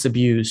substance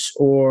abuse,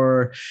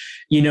 or,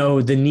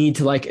 the need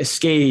to like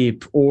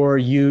escape, or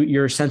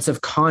your sense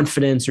of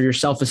confidence or your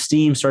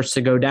self-esteem starts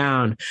to go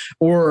down,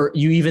 or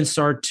you even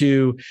start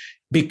to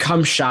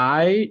become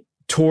shy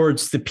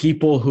towards the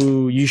people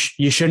who you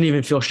shouldn't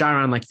even feel shy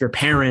around, like your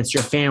parents,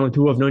 your family,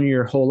 who have known you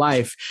your whole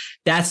life.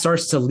 That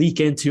starts to leak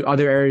into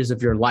other areas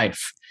of your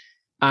life.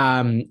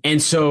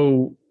 And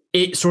so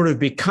it sort of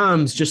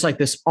becomes just like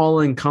this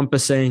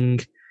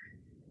all-encompassing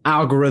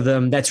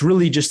algorithm that's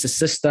really just a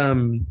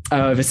system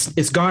of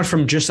it's gone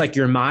from just like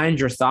your mind,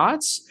 your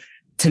thoughts,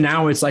 to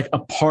now it's like a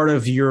part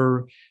of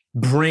your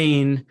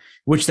brain,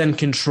 which then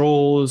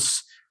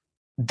controls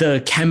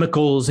the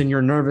chemicals in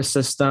your nervous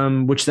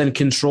system, which then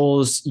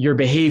controls your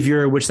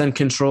behavior, which then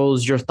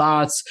controls your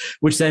thoughts,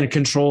 which then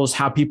controls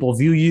how people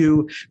view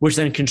you, which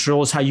then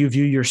controls how you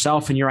view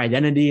yourself and your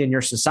identity and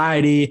your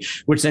society,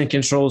 which then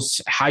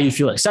controls how you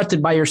feel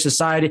accepted by your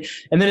society.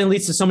 And then it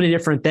leads to so many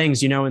different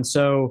things, and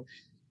so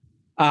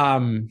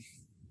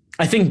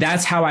I think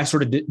that's how I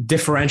sort of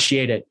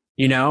differentiate it,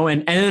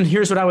 and then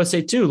here's what I would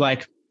say too,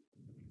 like,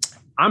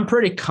 I'm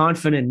pretty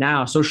confident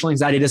now social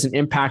anxiety doesn't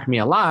impact me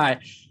a lot.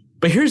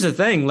 But here's the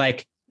thing,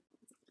 like,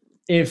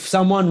 if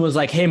someone was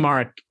like, hey,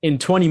 Mark, in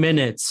 20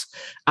 minutes,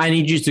 I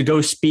need you to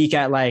go speak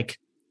at like,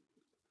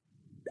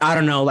 I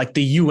don't know, like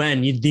the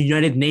UN, the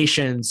United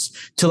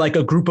Nations, to like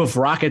a group of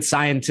rocket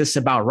scientists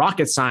about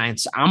rocket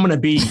science, I'm going to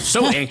be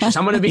so anxious.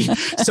 I'm going to be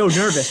so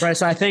nervous, right?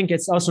 So I think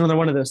it's also another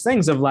one of those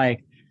things of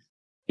like,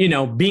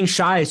 being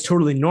shy is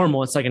totally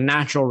normal. It's like a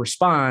natural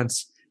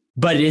response,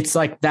 but it's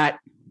like that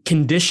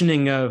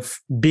conditioning of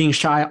being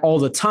shy all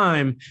the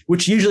time,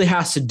 which usually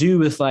has to do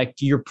with like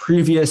your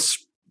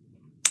previous,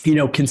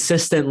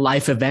 consistent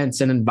life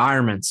events and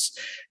environments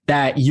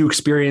that you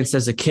experienced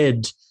as a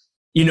kid,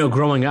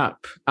 growing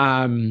up.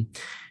 And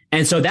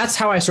so that's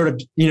how I sort of,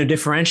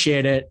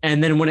 differentiate it.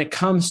 And then when it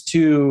comes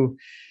to,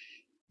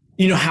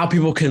 how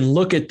people can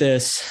look at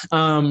this,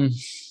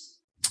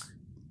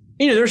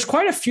 there's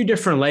quite a few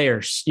different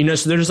layers,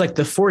 so there's like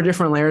the 4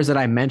 different layers that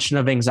I mentioned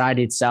of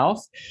anxiety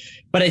itself.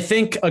 But I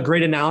think a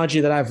great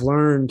analogy that I've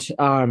learned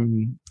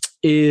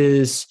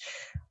is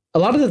a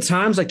lot of the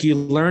times, like you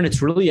learn,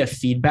 it's really a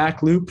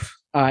feedback loop.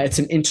 It's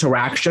an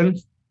interaction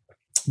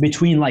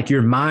between like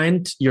your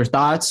mind, your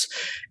thoughts,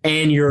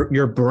 and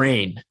your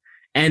brain.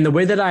 And the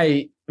way that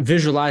I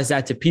visualize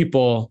that to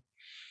people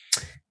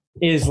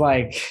is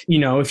like,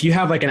 if you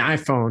have like an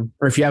iPhone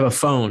or if you have a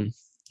phone,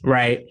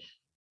 right?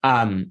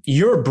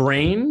 Your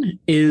brain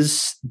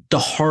is the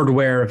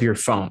hardware of your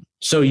phone.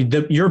 So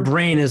your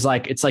brain is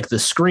like, it's like the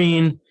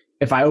screen.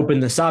 If I open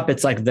this up,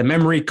 it's like the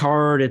memory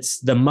card, it's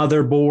the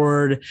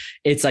motherboard,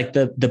 it's like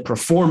the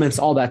performance,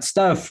 all that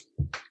stuff.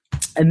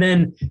 And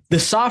then the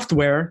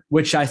software,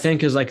 which I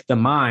think is like the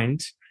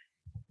mind,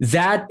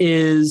 that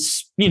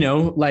is,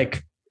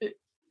 like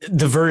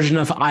the version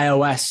of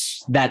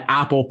iOS that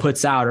Apple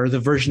puts out, or the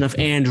version of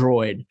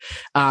Android,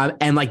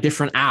 and like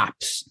different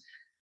apps.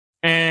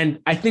 And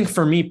I think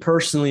for me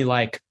personally,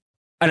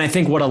 and I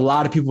think what a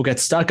lot of people get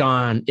stuck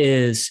on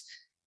is,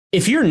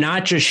 if you're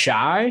not just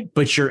shy,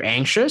 but you're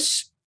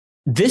anxious,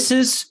 this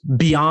is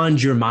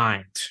beyond your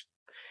mind.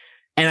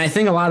 And I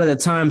think a lot of the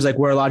times, like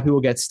where a lot of people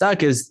get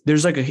stuck is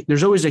there's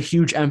always a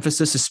huge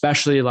emphasis,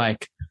 especially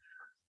like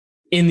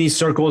in these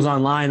circles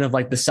online of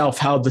like the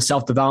self-help, the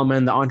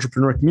self-development, the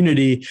entrepreneur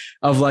community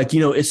of like,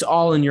 it's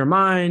all in your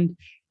mind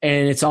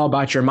and it's all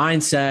about your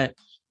mindset,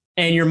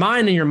 and your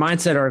mind and your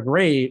mindset are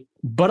great.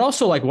 But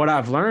also like what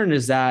I've learned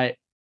is that,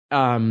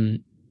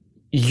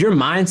 your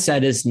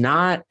mindset is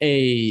not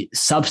a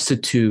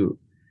substitute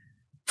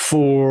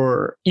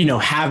for,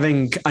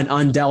 having an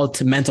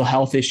undealt mental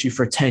health issue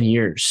for 10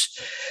 years.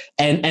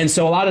 And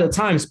so a lot of the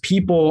times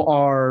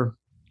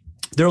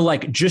they're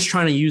like just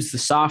trying to use the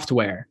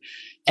software.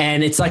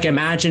 And it's like,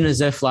 imagine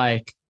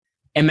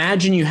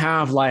you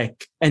have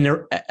like an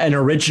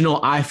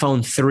original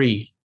iPhone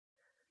 3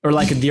 or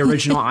like the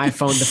original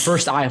iPhone, the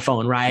first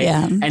iPhone, right?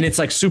 Yeah. And it's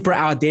like super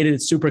outdated,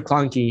 it's super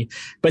clunky.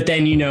 But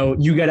then,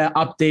 you get an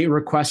update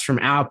request from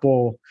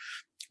Apple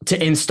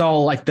to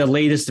install like the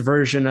latest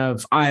version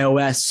of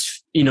iOS,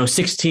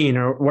 16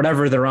 or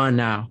whatever they're on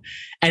now.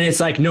 And it's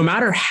like, no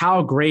matter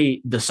how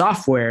great the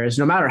software is,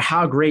 no matter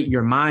how great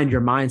your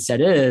mindset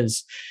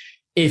is,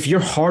 if your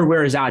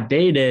hardware is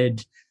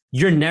outdated,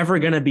 you're never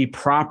going to be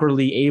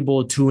properly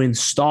able to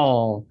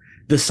install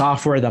the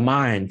software of the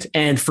mind.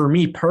 And for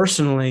me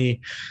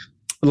personally,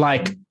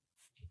 like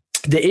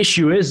the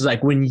issue is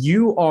like when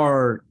you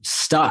are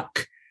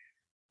stuck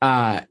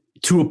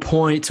to a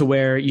point to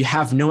where you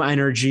have no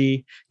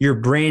energy, your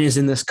brain is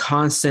in this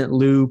constant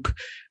loop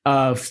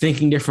of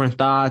thinking different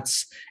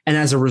thoughts. And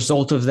as a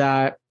result of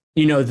that,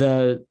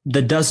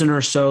 the dozen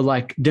or so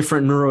like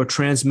different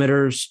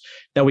neurotransmitters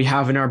that we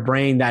have in our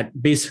brain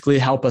that basically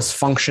help us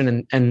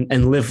function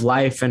and live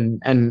life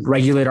and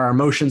regulate our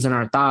emotions and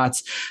our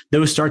thoughts,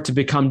 those start to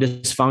become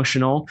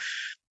dysfunctional.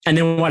 And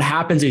then what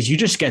happens is you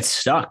just get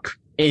stuck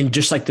in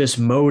just like this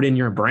mode in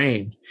your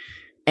brain.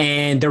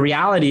 And the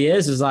reality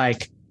is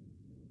like,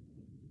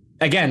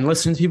 again,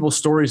 listening to people's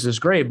stories is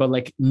great, but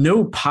like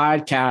no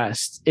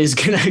podcast is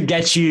going to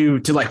get you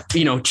to like,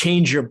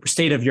 change your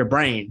state of your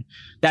brain.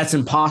 That's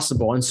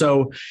impossible. And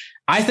so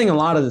I think a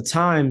lot of the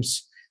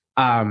times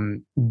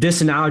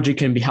this analogy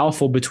can be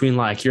helpful between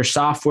like your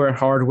software,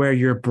 hardware,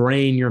 your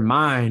brain, your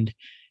mind.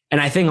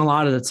 And I think a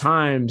lot of the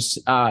times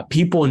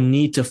people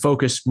need to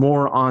focus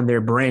more on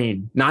their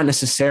brain, not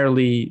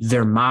necessarily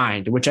their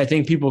mind, which I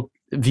think people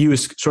view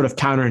as sort of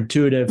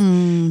counterintuitive.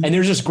 And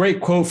there's this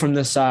great quote from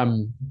this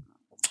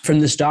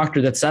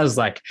doctor that says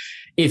like,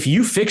 if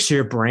you fix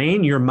your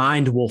brain, your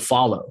mind will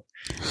follow.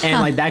 And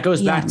like, that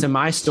goes back to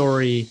my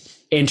story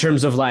in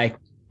terms of like,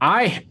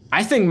 I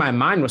think my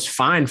mind was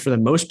fine for the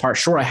most part.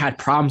 Sure, I had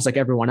problems like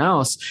everyone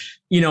else,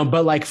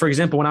 but like, for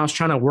example, when I was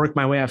trying to work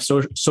my way out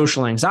of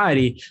social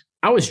anxiety,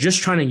 I was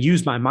just trying to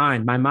use my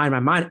mind.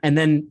 And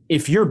then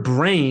if your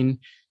brain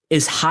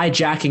is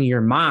hijacking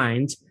your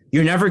mind,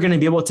 you're never going to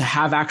be able to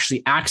have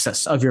actually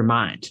access of your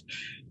mind,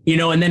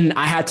 and then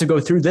I had to go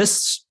through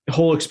this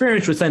whole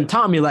experience, which then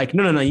taught me like,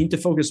 no, you need to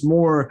focus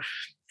more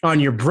on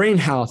your brain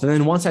health. And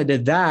then once I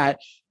did that,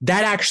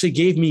 that actually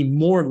gave me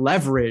more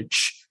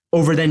leverage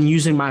over then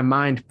using my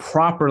mind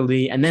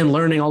properly and then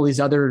learning all these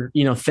other,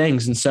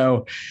 things. And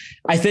so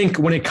I think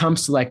when it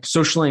comes to like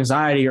social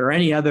anxiety or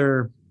any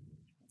other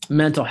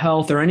mental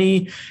health or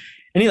any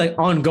like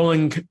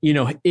ongoing,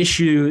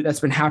 issue that's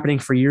been happening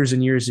for years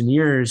and years and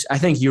years, I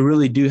think you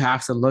really do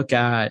have to look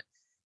at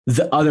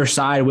the other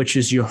side, which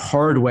is your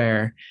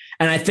hardware.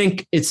 And I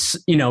think it's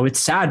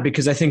sad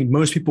because I think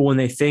most people, when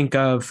they think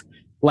of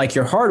like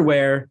your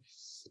hardware,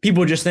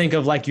 people just think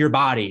of like your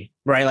body,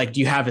 right? Like, do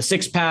you have a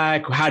six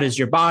pack? How does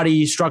your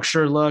body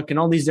structure look and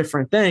all these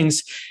different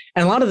things?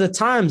 And a lot of the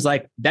times,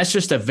 like that's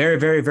just a very,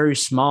 very, very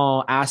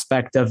small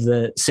aspect of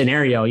the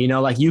scenario,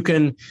 like you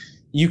can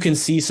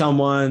see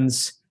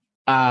someone's,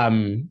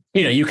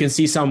 you can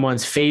see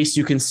someone's face,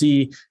 you can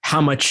see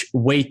how much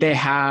weight they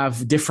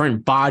have,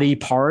 different body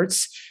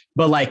parts,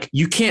 but like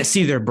you can't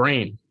see their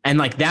brain. And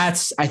like,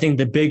 that's, I think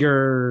the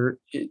bigger,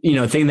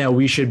 thing that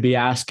we should be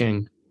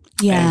asking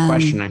and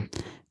questioning.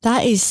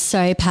 That is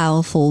so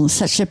powerful,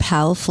 such a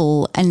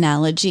powerful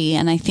analogy.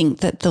 And I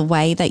think that the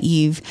way that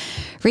you've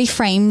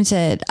reframed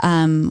it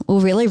will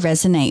really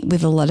resonate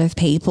with a lot of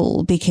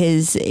people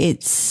because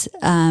it's,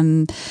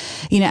 and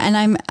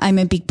I'm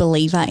a big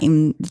believer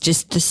in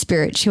just the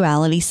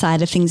spirituality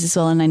side of things as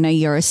well. And I know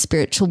you're a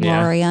spiritual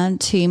warrior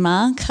too,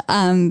 Mark.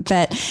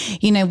 But,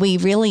 we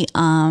really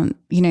are,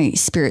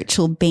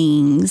 spiritual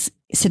beings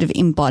sort of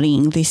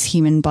embodying this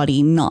human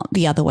body, not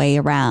the other way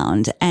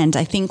around. And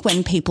I think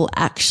when people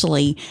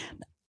actually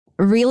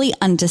really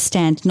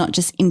understand, not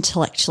just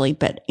intellectually,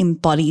 but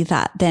embody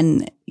that,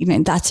 then,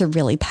 that's a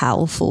really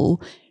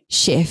powerful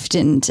shift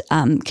and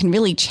can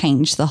really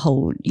change the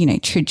whole,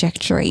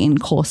 trajectory and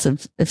course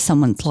of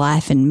someone's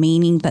life and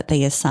meaning that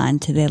they assign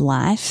to their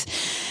life.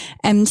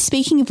 And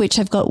speaking of which,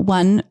 I've got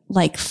one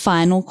like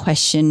final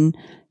question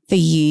for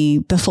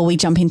you before we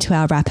jump into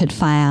our rapid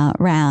fire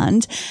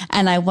round.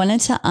 And I wanted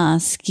to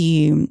ask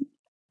you,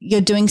 you're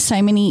doing so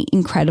many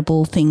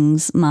incredible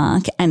things,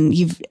 Mark, and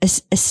you've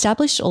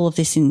established all of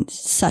this in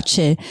such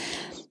a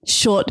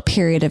short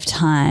period of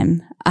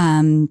time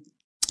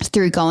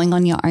through going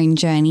on your own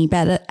journey.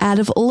 But out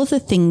of all of the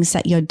things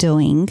that you're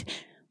doing,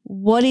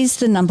 what is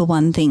the number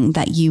one thing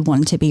that you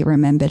want to be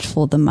remembered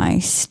for the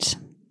most?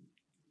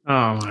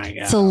 Oh my God.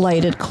 It's a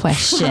loaded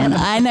question.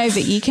 I know,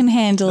 but you can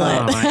handle it.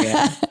 Oh my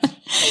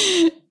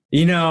God.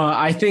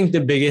 I think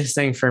the biggest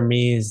thing for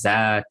me is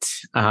that,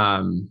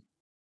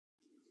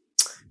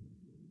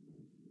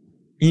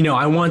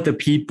 I want the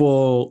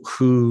people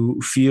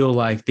who feel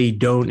like they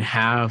don't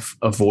have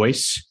a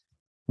voice,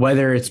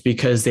 whether it's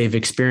because they've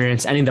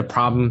experienced any of the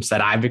problems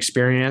that I've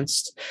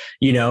experienced,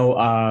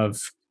 of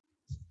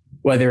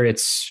whether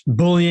it's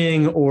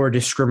bullying or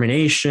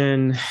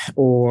discrimination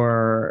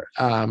or,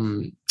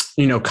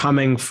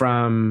 coming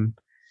from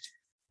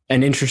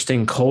an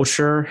interesting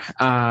culture,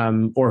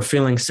 or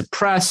feeling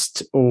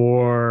suppressed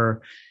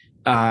or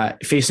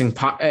facing,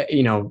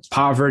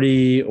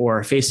 poverty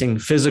or facing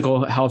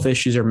physical health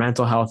issues or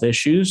mental health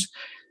issues.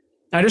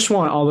 I just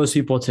want all those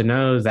people to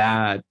know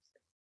that,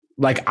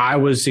 like, I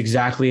was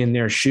exactly in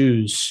their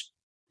shoes,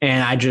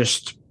 and I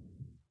just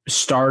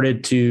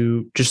started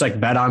to just like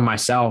bet on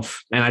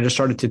myself, and I just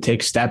started to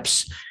take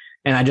steps,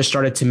 and I just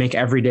started to make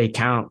every day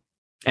count.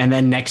 And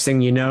then next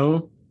thing you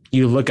know,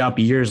 you look up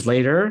years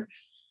later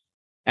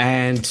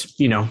and,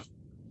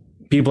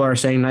 people are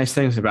saying nice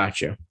things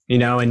about you,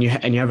 and you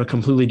have a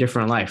completely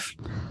different life.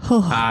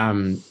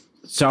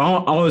 So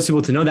all those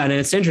people to know that. And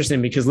it's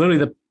interesting because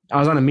literally I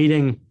was on a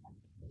meeting.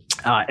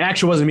 It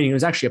actually wasn't a meeting. It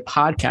was actually a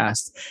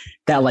podcast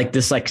that like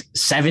this like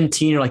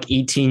 17 or like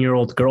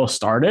 18-year-old girl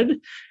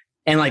started.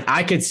 And like,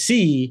 I could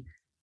see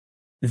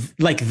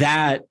like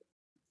that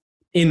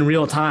in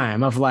real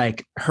time of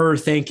like her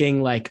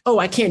thinking like, oh,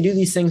 I can't do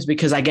these things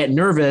because I get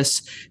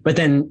nervous. But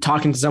then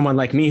talking to someone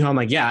like me, who I'm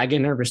like, yeah, I get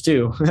nervous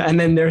too. And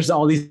then there's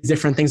all these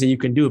different things that you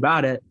can do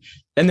about it.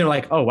 Then they're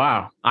like, oh,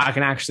 wow, I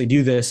can actually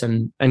do this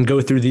and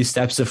go through these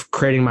steps of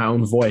creating my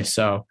own voice.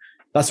 So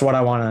that's what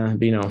I want to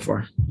be known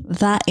for.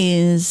 That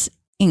is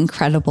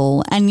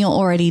incredible. And you're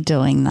already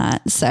doing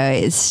that. So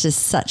it's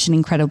just such an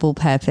incredible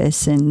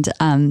purpose and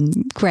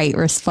great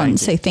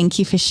response. So thank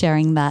you for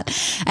sharing that.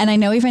 And I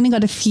know we've only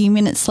got a few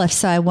minutes left.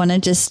 So I want to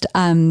just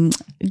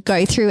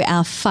go through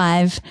our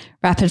 5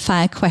 rapid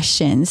fire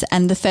questions.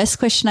 And the first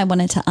question I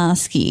wanted to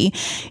ask you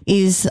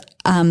is,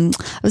 I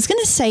was going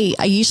to say,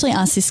 I usually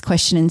ask this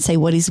question and say,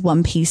 what is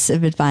one piece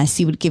of advice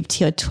you would give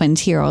to your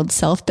 20-year-old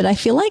self? But I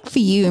feel like for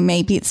you,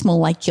 maybe it's more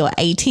like your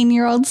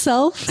 18-year-old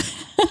self.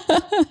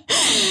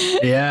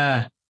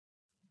 Yeah.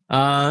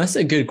 That's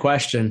a good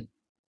question.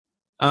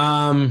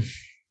 I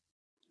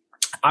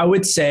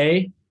would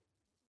say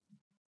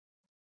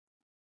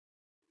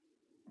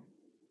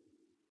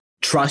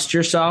trust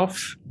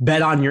yourself,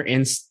 bet on your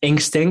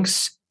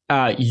instincts.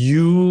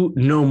 You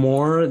know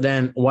more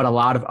than what a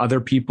lot of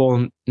other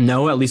people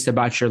know, at least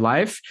about your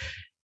life.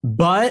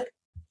 But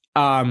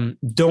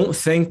don't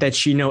think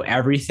that you know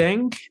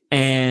everything,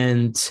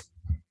 and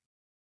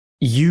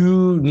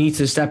you need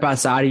to step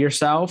outside of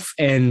yourself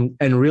and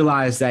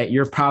realize that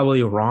you're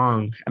probably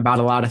wrong about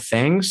a lot of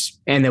things.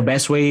 And the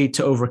best way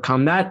to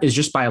overcome that is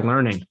just by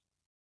learning.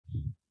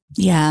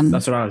 Yeah.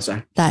 That's what I would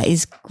say. That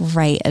is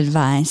great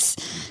advice.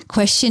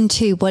 Question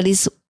 2, what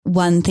is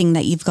one thing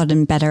that you've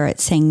gotten better at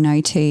saying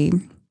no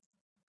to?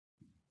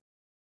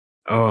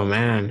 Oh,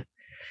 man.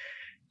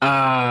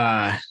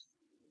 That's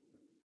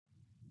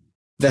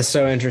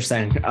so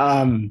interesting.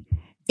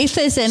 If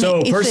there's any,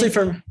 so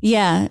personally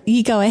yeah,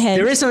 you go ahead.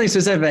 There is something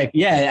specific.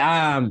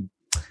 Yeah.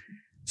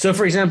 So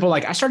for example,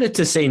 like I started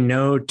to say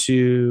no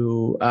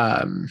to,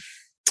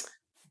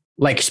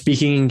 like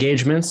speaking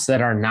engagements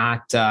that are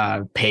not,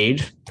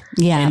 paid.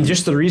 Yeah. And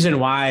just the reason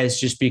why is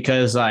just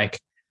because like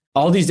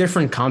all these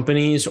different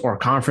companies or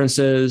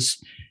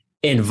conferences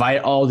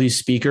invite all these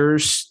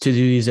speakers to do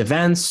these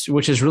events,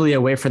 which is really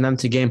a way for them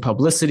to gain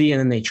publicity. And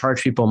then they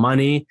charge people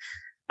money.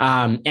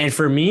 And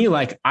for me,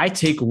 like I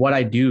take what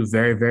I do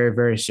very, very,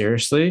 very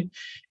seriously.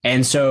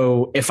 And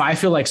so if I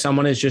feel like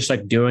someone is just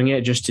like doing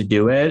it just to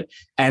do it,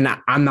 and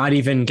I'm not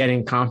even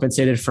getting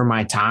compensated for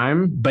my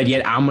time, but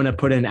yet I'm going to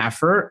put in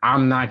effort,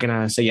 I'm not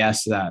going to say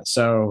yes to that.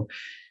 So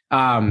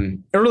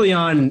early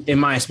on in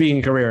my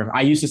speaking career,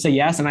 I used to say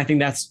yes. And I think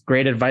that's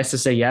great advice to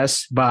say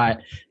yes.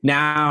 But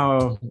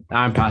now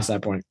I'm past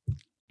that point.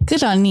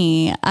 Good on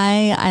you.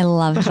 I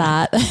love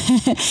that.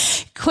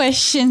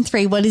 Question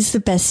 3, what is the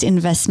best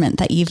investment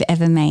that you've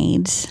ever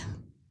made?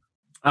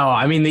 Oh,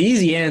 I mean, the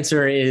easy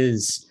answer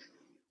is,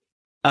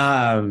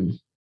 of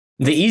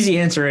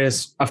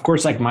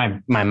course, like my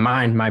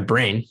mind, my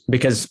brain,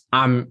 because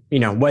I'm,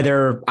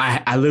 whether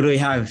I literally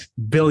have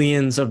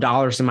billions of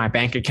dollars in my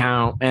bank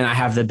account and I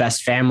have the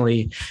best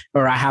family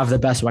or I have the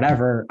best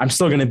whatever, I'm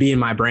still going to be in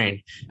my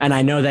brain. And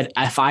I know that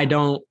if I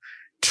don't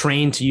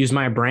train to use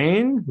my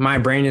brain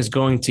is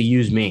going to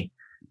use me.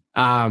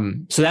 So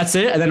that's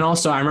it. And then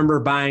also I remember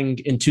buying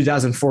in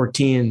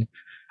 2014,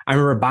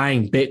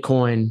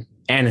 Bitcoin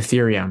and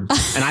Ethereum,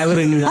 and I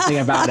literally knew nothing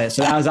about it.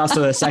 So that was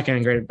also the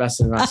second great best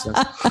investment.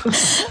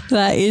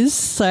 That is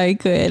so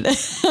good.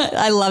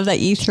 I love that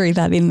you threw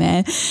that in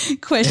there.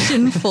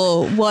 Question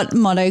 4, what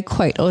motto,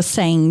 quote, or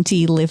saying do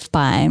you live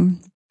by?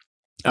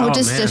 Or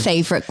just a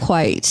favorite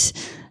quote,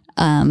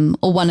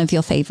 or one of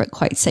your favorite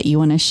quotes that you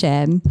want to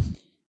share?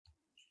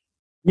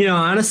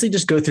 Honestly,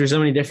 just go through so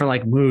many different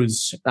like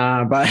moods,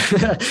 but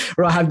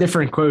where I'll have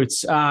different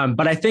quotes.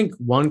 But I think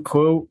one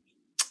quote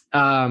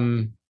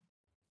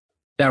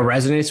that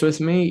resonates with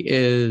me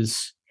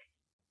is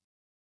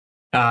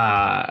 2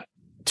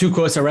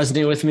 quotes that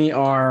resonate with me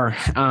are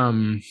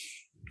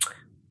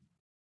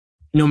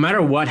no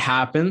matter what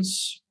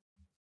happens,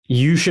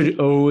 you should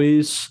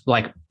always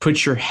like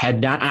put your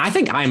head down. And I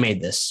think I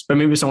made this, but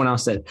maybe someone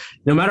else did.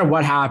 No matter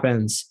what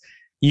happens,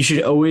 you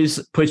should always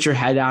put your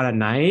head down at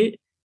night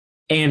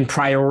and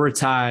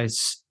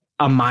prioritize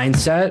a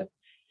mindset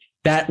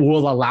that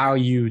will allow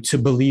you to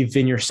believe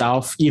in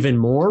yourself even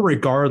more,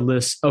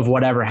 regardless of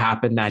whatever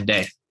happened that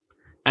day.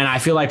 And I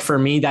feel like for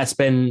me, that's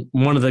been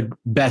one of the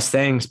best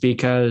things,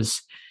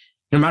 because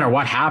no matter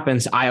what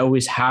happens, I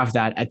always have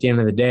that at the end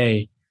of the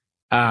day.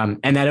 And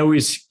that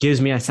always gives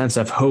me a sense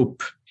of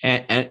hope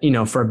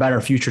and for a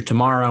better future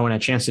tomorrow and a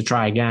chance to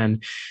try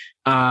again.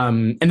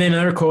 And then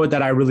another quote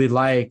that I really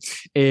like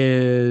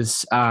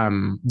is,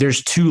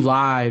 there's two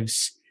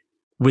lives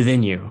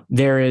within you.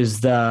 There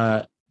is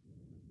the,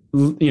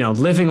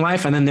 living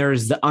life, and then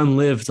there's the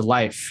unlived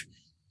life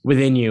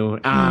within you.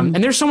 And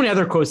there's so many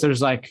other quotes.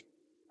 There's like,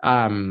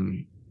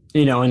 and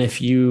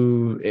if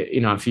you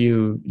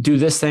do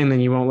this thing, then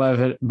you won't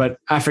love it. But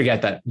I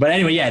forget that. But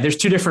anyway, yeah, there's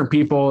two different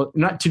people,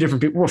 not two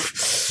different people.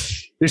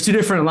 There's two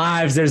different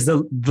lives. There's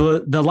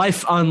the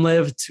life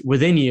unlived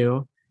within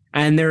you.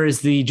 And there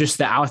is the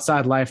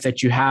outside life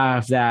that you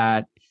have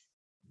that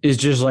is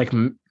just like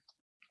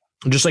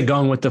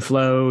going with the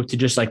flow to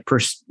just like,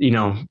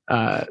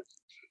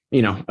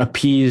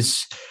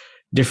 appease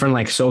different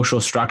like social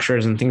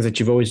structures and things that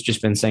you've always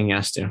just been saying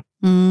yes to. I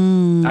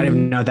don't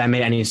even know if that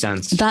made any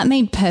sense. That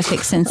made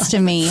perfect sense to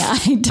me.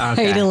 I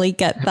totally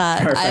get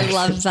that. Perfect. I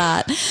love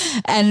that.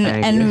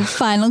 And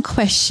final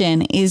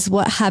question is,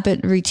 what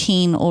habit,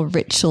 routine, or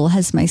ritual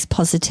has most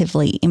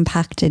positively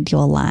impacted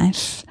your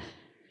life?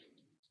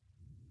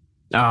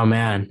 Oh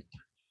man.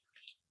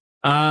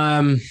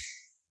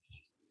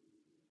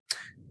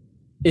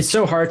 It's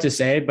so hard to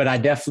say, but I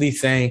definitely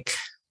think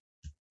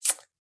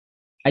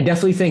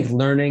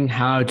learning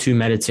how to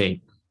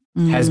meditate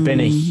has been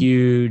a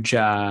huge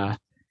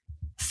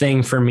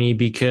thing for me,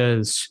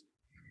 because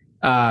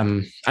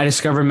I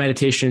discovered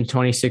meditation in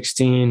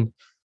 2016.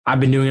 I've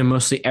been doing it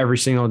mostly every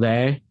single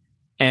day.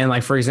 And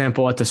like, for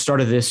example, at the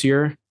start of this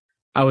year,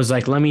 I was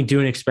like, let me do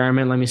an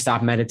experiment. Let me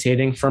stop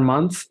meditating for a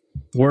month.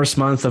 Worst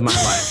month of my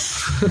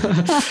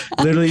life.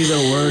 Literally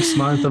the worst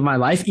month of my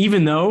life,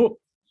 even though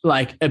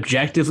like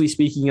objectively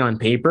speaking on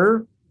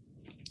paper,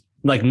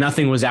 like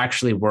nothing was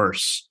actually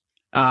worse.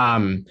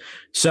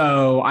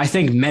 So I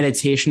think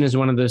meditation is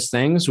one of those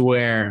things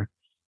where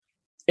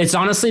it's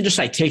honestly just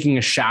like taking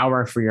a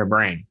shower for your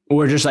brain,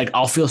 or just like,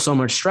 I'll feel so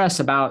much stress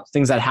about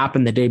things that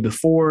happened the day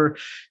before,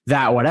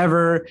 that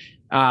whatever.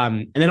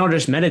 And then I'll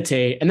just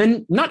meditate. And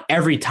then not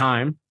every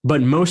time,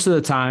 but most of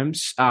the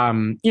times,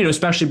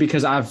 especially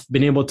because I've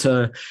been able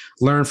to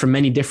learn from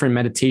many different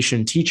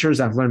meditation teachers.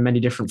 I've learned many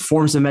different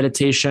forms of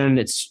meditation.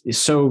 It's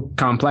so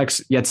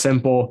complex yet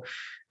simple.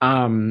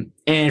 And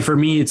for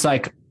me, it's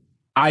like,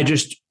 I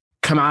just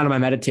come out of my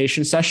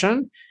meditation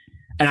session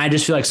and I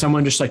just feel like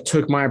someone just like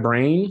took my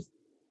brain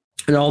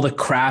and all the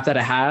crap that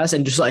it has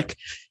and just like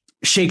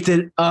shaked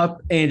it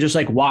up and just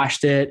like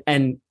washed it.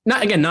 And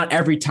not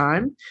every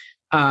time.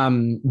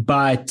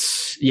 But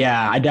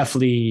yeah, I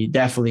definitely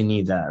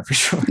need that for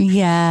sure.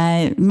 Yeah,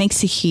 it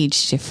makes a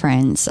huge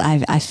difference.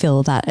 I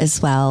feel that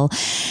as well.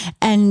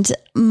 And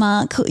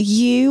Mark,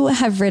 you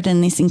have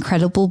written this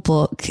incredible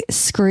book,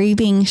 Screw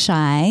Being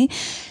Shy.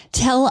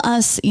 Tell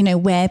us,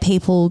 where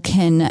people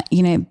can,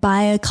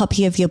 buy a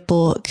copy of your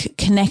book,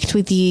 connect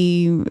with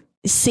you,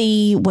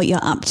 see what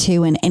you're up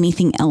to, and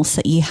anything else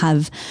that you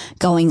have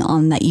going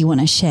on that you want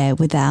to share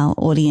with our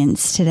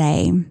audience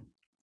today.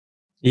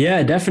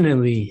 Yeah,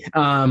 definitely.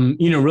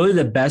 Really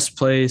the best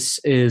place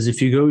is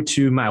if you go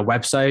to my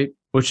website,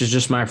 which is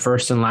just my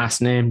first and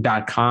last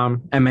name.com,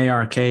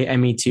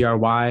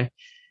 MARKMETRY.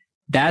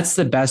 That's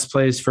the best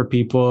place for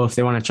people if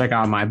they want to check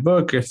out my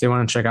book, if they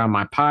want to check out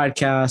my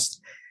podcast,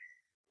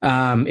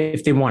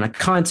 if they want to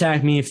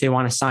contact me, if they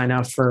want to sign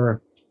up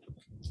for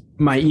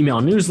my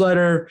email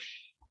newsletter,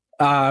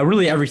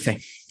 really everything.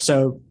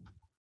 So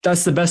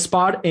that's the best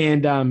spot.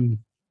 And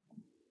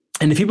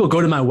if people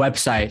go to my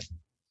website,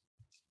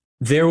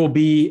 there will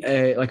be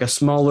a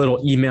small little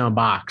email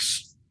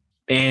box.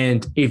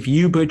 And if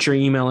you put your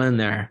email in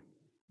there,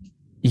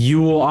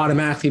 you will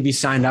automatically be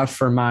signed up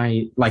for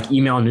my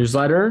email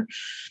newsletter.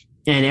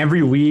 And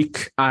every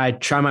week I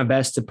try my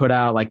best to put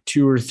out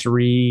 2 or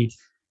 3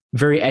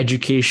 very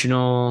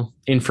educational,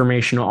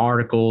 informational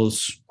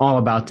articles all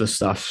about this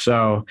stuff.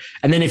 So,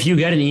 and then if you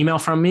get an email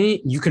from me,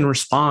 you can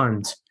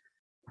respond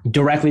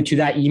directly to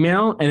that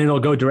email and it'll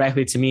go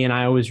directly to me. And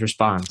I always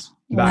respond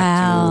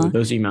back to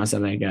those emails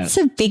that I get. It's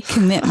a big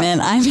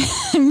commitment.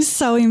 I'm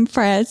so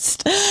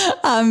impressed.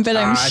 But I'm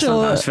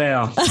sure. I sometimes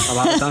fail. A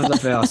lot of times I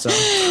fail. So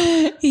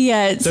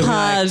yeah, it's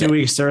hard. 2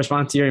 weeks to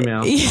respond to your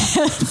email. Yeah,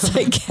 it's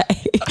okay.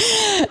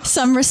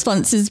 some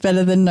response is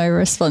better than no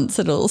response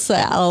at all. So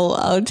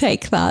I'll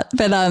take that.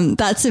 But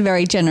that's a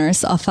very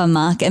generous offer,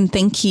 Mark. And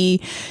thank you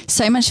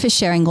so much for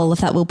sharing all of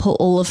that. We'll put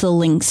all of the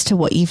links to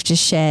what you've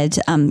just shared,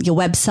 your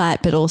website,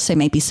 but also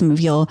maybe some of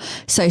your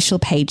social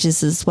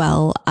pages as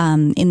well,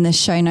 in the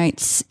show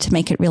notes to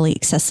make it really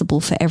accessible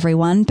for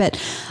everyone.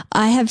 But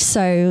I have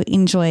so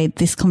enjoyed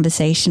this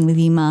conversation with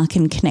you, Mark,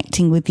 and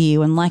connecting with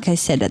you. And like I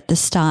said at the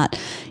start,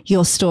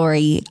 your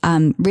story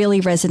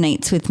really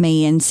resonates with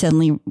me and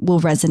certainly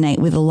will resonate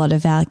with a lot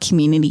of our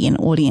community and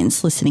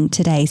audience listening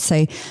today.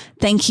 So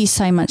thank you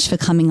so much for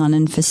coming on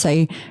and for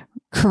so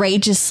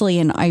courageously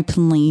and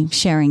openly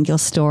sharing your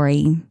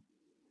story.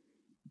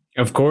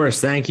 Of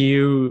course. Thank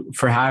you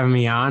for having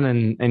me on,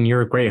 and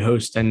you're a great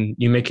host and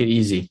you make it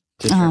easy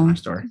to share my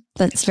story.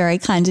 That's very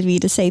kind of you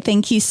to say.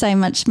 Thank you so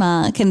much,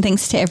 Mark. And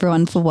thanks to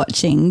everyone for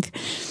watching.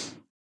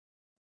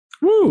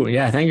 Woo.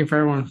 Yeah. Thank you for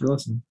everyone for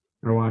listening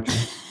or watching.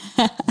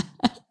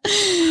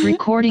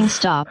 Recording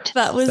stopped.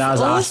 That was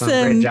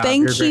awesome.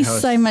 Thank you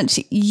so much.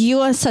 You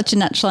are such a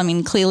natural. I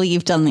mean, clearly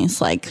you've done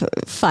this like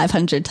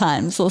 500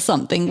 times or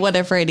something,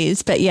 whatever it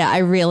is. But yeah, I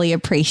really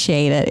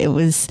appreciate it. It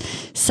was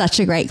such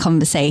a great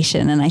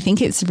conversation. And I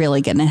think it's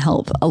really going to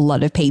help a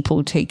lot of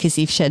people too, because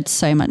you've shared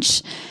so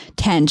much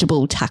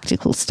tangible,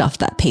 tactical stuff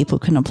that people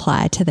can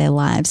apply to their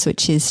lives,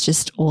 which is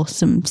just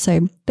awesome.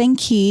 So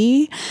thank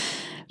you.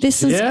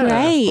 This was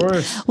great.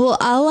 Well,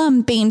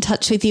 I'll be in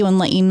touch with you and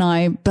let you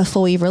know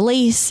before we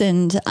release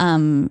and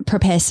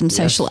prepare some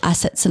social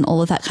assets and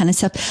all of that kind of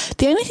stuff.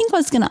 The only thing I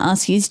was going to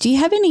ask you is, do you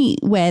have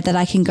anywhere that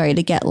I can go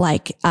to get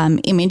like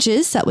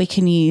images that we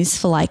can use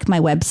for like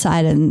my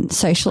website and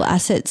social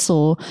assets,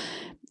 or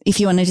if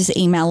you want to just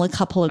email a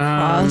couple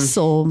across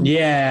or?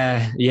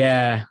 Yeah,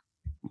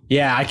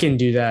 I can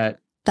do that.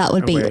 That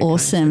would be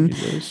awesome.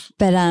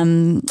 But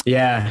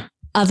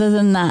other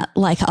than that,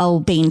 like I'll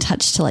be in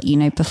touch to let you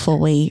know before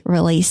we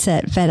release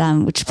it, but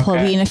which will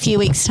probably be in a few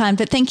weeks' time.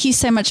 But thank you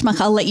so much, Mark.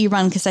 I'll let you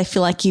run because I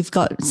feel like you've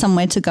got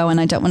somewhere to go and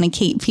I don't want to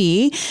keep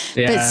you.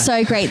 Yeah. But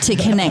so great to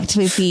connect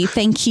with you.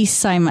 Thank you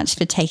so much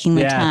for taking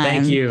the time.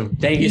 Thank you.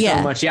 Thank you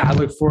so much. Yeah, I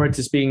look forward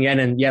to speaking again,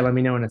 and let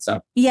me know when it's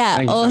up.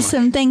 Yeah,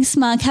 awesome. Thanks,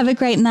 Mark. Have a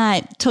great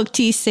night. Talk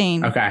to you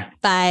soon. Okay.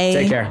 Bye.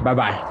 Take care.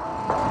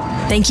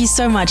 Bye-bye. Thank you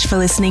so much for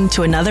listening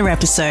to another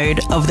episode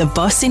of the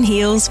Boss in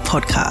Heels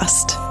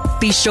podcast.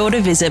 Be sure to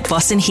visit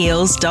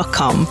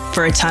bossinheels.com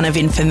for a ton of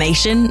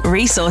information,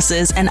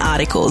 resources, and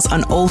articles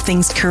on all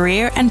things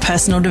career and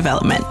personal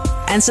development.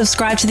 And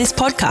subscribe to this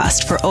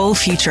podcast for all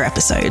future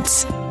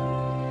episodes.